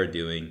that they are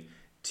doing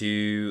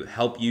to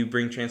help you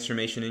bring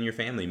transformation in your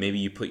family. Maybe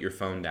you put your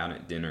phone down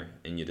at dinner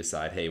and you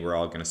decide, hey, we're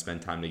all going to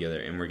spend time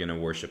together and we're going to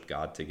worship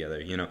God together.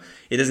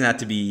 It doesn't have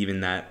to be even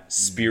that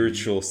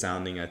spiritual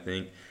sounding, I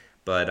think.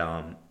 But,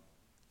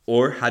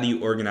 or how do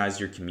you organize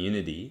your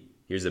community?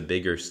 Here's a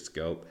bigger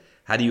scope.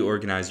 How do you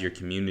organize your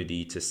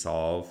community to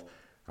solve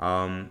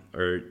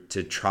or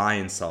to try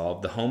and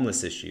solve the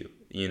homeless issue?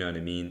 You know what I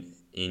mean?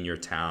 In your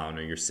town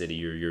or your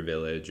city or your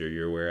village or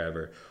your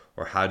wherever.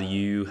 Or how do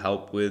you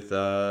help with,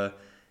 the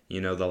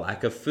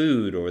lack of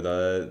food or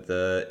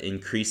the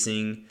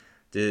increasing,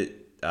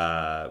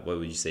 what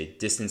would you say,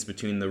 distance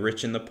between the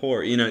rich and the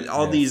poor?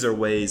 All these are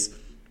ways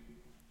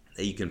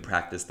that you can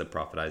practice the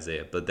prophet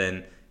Isaiah. But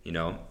then,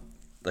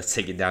 let's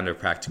take it down to a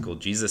practical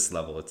Jesus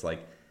level. It's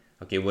like,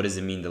 okay, what does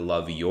it mean to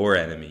love your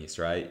enemies,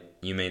 right?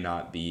 You may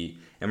not be,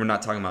 and we're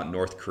not talking about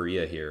North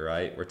Korea here,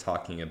 right? We're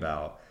talking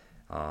about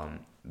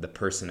the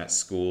person at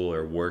school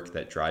or work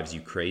that drives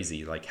you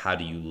crazy. Like, how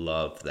do you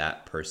love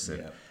that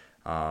person?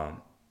 Yeah.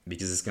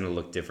 Because it's going to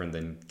look different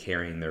than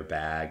carrying their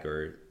bag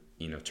or,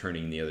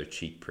 turning the other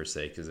cheek per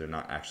se, because they're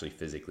not actually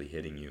physically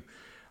hitting you.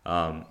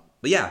 But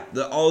yeah,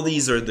 all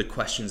these are the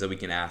questions that we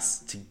can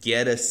ask to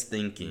get us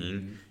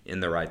thinking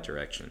in the right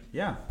direction.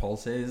 Yeah, Paul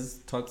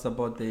talks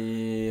about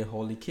the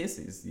holy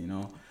kisses,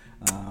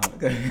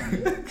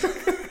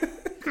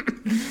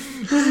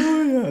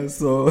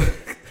 so...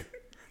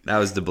 That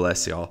was to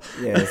bless y'all.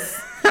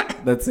 Yes,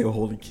 that's a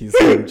holy kiss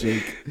from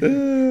Jake.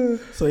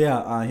 So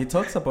yeah, he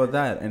talks about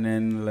that, and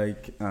then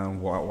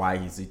why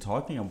is he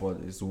talking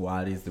about this?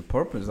 What is the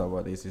purpose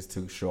about this? Is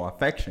to show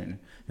affection,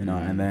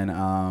 and then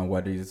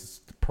what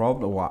is the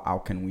problem? How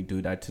can we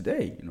do that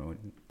today?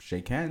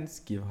 Shake hands,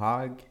 give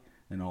hug,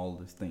 and all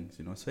these things.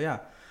 So yeah,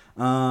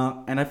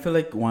 and I feel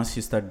like once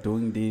you start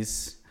doing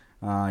this,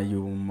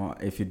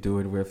 if you do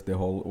it with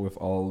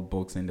all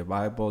books in the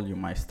Bible, you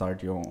might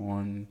start your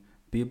own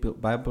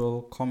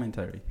Bible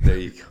commentary. There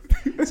you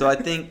go. So I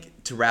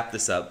think to wrap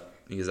this up,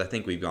 because I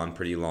think we've gone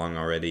pretty long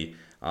already,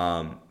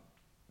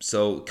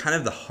 so kind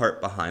of the heart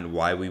behind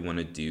why we want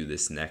to do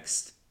this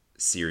next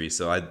series.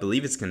 So I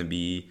believe it's going to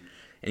be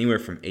anywhere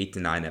from 8 to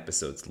 9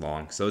 episodes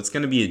long. So it's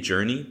going to be a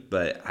journey,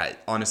 but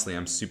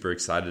I'm super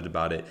excited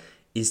about it,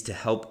 is to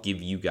help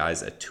give you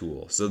guys a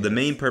tool. So the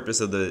main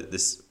purpose of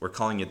this, we're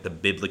calling it the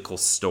Biblical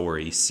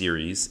Story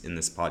series in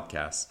this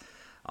podcast,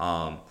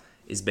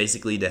 is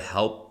basically to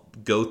help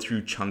go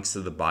through chunks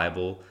of the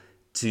Bible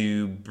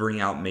to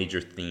bring out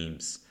major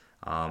themes,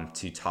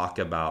 to talk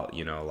about,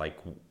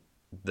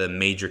 the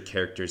major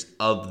characters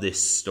of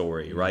this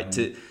story, right?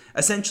 To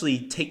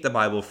essentially take the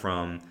Bible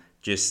from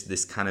just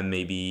this kind of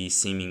maybe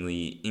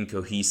seemingly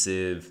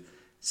incohesive,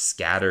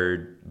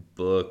 scattered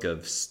book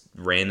of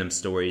random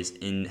stories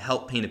and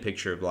help paint a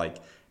picture of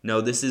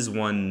No, this is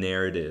one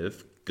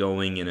narrative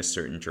going in a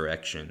certain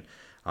direction.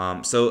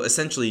 So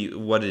essentially,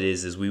 what it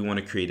is we want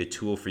to create a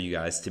tool for you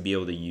guys to be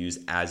able to use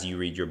as you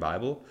read your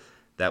Bible.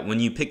 That when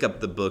you pick up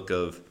the book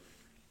of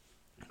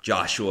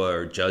Joshua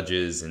or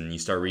Judges and you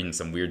start reading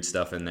some weird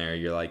stuff in there,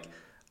 you're like,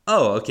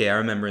 oh, okay, I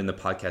remember in the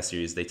podcast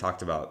series they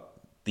talked about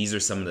these are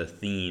some of the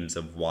themes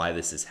of why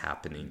this is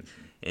happening.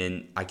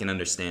 And I can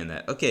understand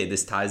that, okay,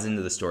 this ties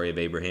into the story of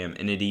Abraham,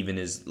 and it even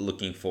is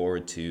looking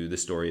forward to the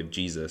story of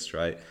Jesus,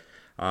 right?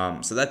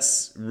 So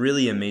that's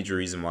really a major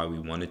reason why we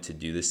wanted to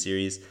do this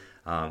series.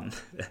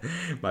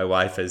 My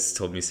wife has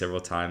told me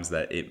several times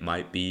that it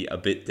might be a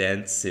bit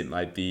dense. It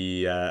might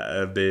be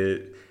a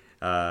bit,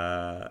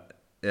 not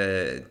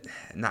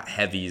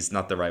heavy is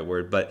not the right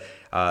word, but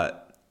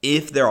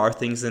if there are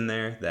things in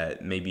there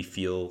that maybe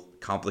feel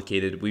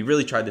complicated, we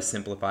really tried to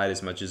simplify it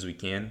as much as we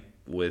can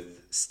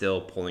with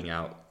still pulling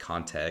out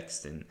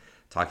context and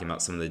talking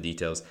about some of the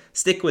details.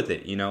 Stick with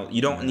it. You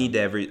don't need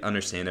to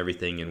understand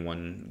everything in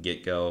one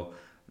get-go.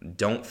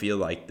 Don't feel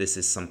like this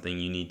is something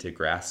you need to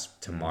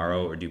grasp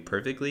tomorrow or do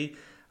perfectly,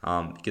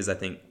 because I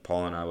think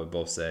Paul and I would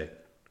both say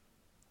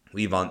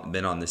we've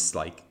been on this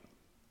like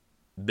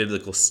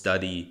biblical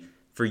study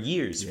for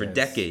years, for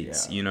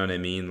decades. Yeah. You know what I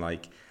mean?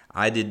 Like,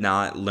 I did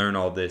not learn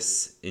all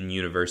this in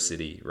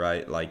university,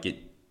 right? Like,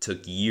 it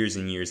took years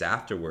and years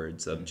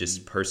afterwards of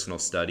just personal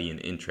study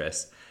and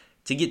interest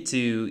to get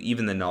to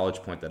even the knowledge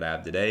point that I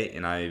have today.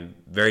 And I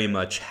very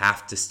much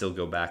have to still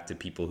go back to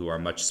people who are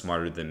much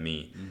smarter than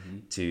me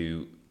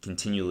to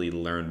continually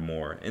learn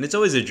more. And it's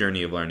always a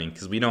journey of learning,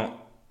 because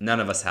none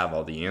of us have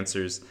all the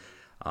answers.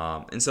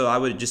 And so I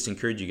would just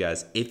encourage you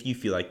guys, if you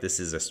feel like this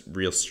is a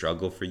real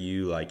struggle for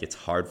you, like it's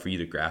hard for you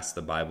to grasp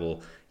the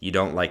Bible, you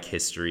don't like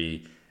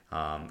history,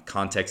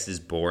 context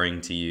is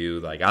boring to you.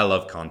 Like, I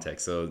love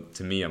context. So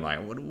to me, I'm like,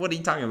 what are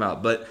you talking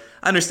about? But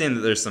I understand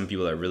that there's some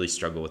people that really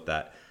struggle with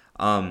that.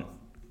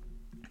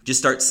 Just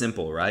start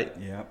simple, right?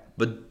 Yeah.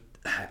 But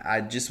I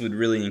just would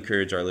really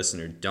encourage our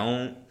listener,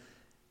 don't,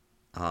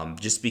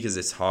 just because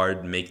it's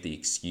hard, make the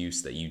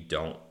excuse that you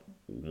don't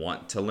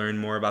want to learn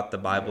more about the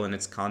Bible and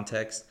its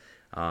context,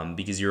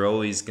 because you're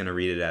always going to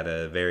read it at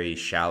a very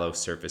shallow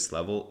surface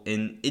level.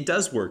 And it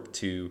does work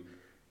to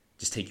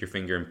just take your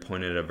finger and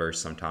point at a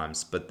verse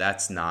sometimes, but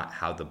that's not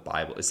how the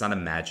Bible, it's not a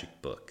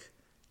magic book.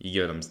 You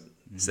get what I'm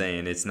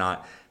saying? It's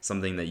not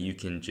something that you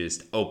can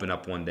just open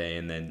up one day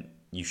and then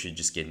you should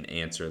just get an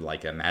answer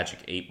like a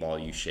magic 8-ball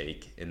you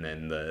shake, and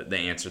then the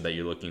answer that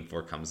you're looking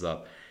for comes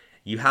up.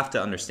 You have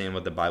to understand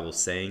what the Bible's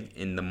saying,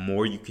 and the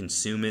more you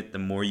consume it, the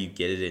more you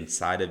get it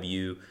inside of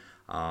you,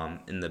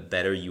 and the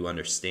better you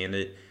understand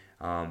it.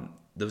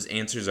 Those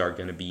answers are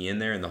going to be in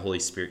there, and the Holy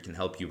Spirit can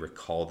help you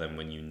recall them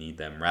when you need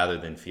them, rather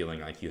than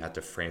feeling like you have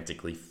to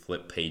frantically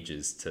flip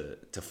pages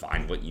to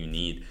find what you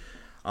need.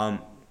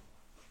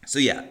 So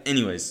yeah,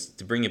 anyways,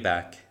 to bring it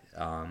back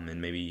and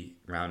maybe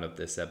round up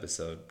this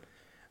episode,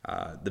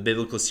 the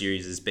biblical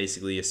series is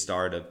basically a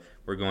start of,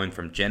 we're going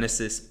from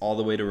Genesis all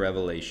the way to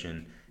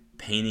Revelation,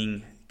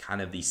 painting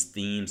kind of these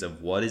themes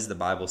of what is the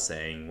Bible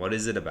saying, what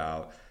is it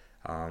about,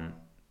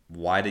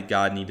 why did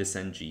God need to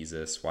send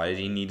Jesus, why did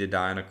he need to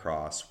die on a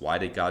cross, why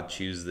did God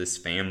choose this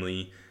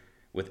family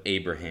with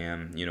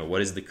Abraham,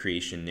 what is the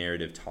creation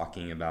narrative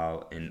talking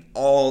about, and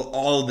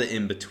all the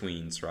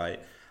in-betweens,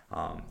 right?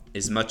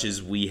 As much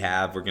as we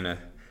have, we're going to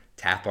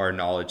tap our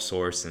knowledge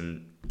source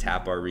and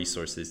tap our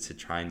resources to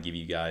try and give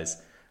you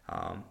guys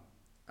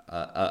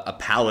a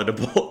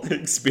palatable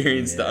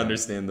experience to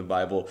understand the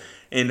Bible,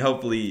 and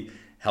hopefully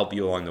help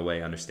you along the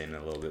way understand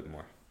it a little bit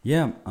more.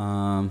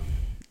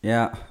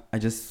 I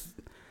just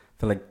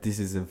feel like this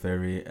is a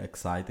very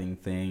exciting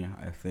thing.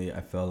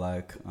 I feel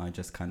like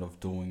just kind of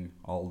doing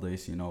all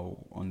this,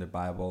 on the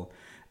Bible,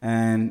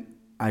 and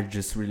I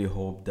just really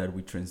hope that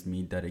we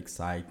transmit that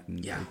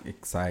excitement.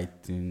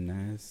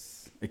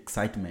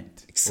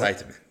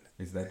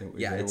 Is that the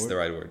it's word? the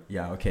right word.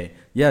 Yeah, okay.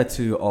 Yeah,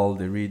 to all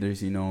the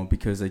readers,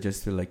 because I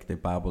just feel like the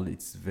Bible,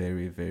 it's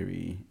very,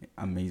 very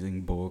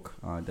amazing book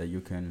that you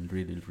can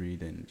really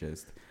read and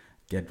just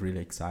get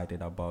really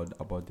excited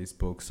about this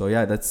book. So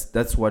yeah,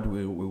 that's what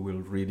we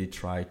will really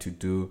try to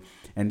do.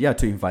 And yeah,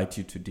 to invite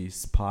you to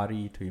this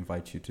party, to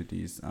invite you to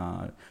this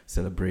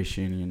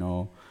celebration,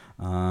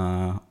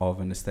 of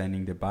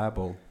understanding the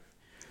Bible.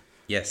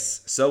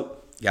 Yes. So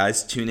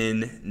guys, tune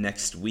in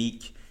next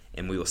week,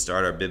 and we will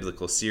start our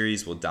biblical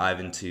series. We'll dive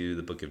into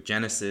the book of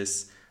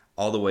Genesis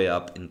all the way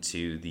up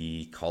into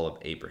the call of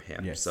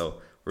Abraham. Yes.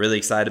 So we're really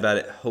excited about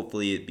it.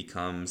 Hopefully it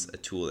becomes a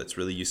tool that's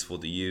really useful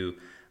to you,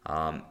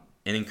 and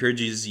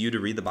encourages you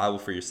to read the Bible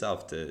for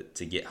yourself,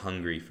 to get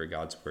hungry for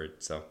God's word.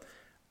 So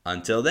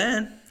until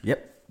then.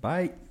 Yep.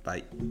 Bye.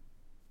 Bye.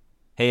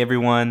 Hey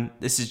everyone,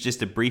 this is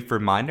just a brief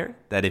reminder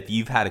that if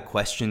you've had a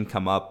question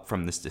come up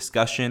from this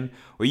discussion,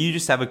 or you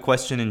just have a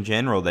question in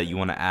general that you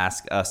want to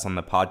ask us on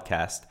the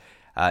podcast,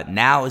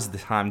 now is the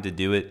time to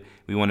do it.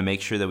 We want to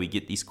make sure that we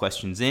get these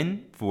questions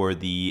in for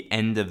the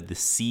end of the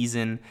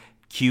season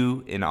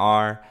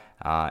Q&R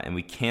And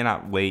we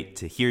cannot wait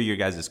to hear your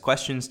guys'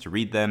 questions, to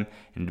read them,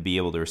 and to be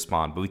able to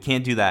respond. But we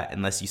can't do that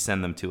unless you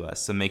send them to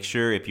us. So make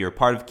sure, if you're a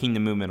part of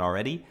Kingdom Movement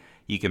already,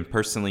 you can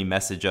personally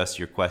message us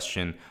your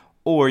question,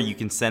 or you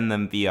can send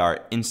them via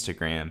our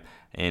Instagram,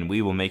 and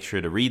we will make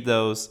sure to read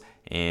those,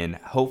 and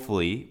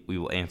hopefully we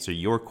will answer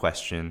your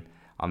question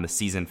on the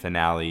season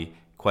finale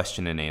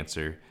question and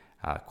answer,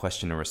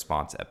 question and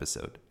response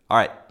episode. All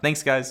right,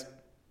 thanks guys.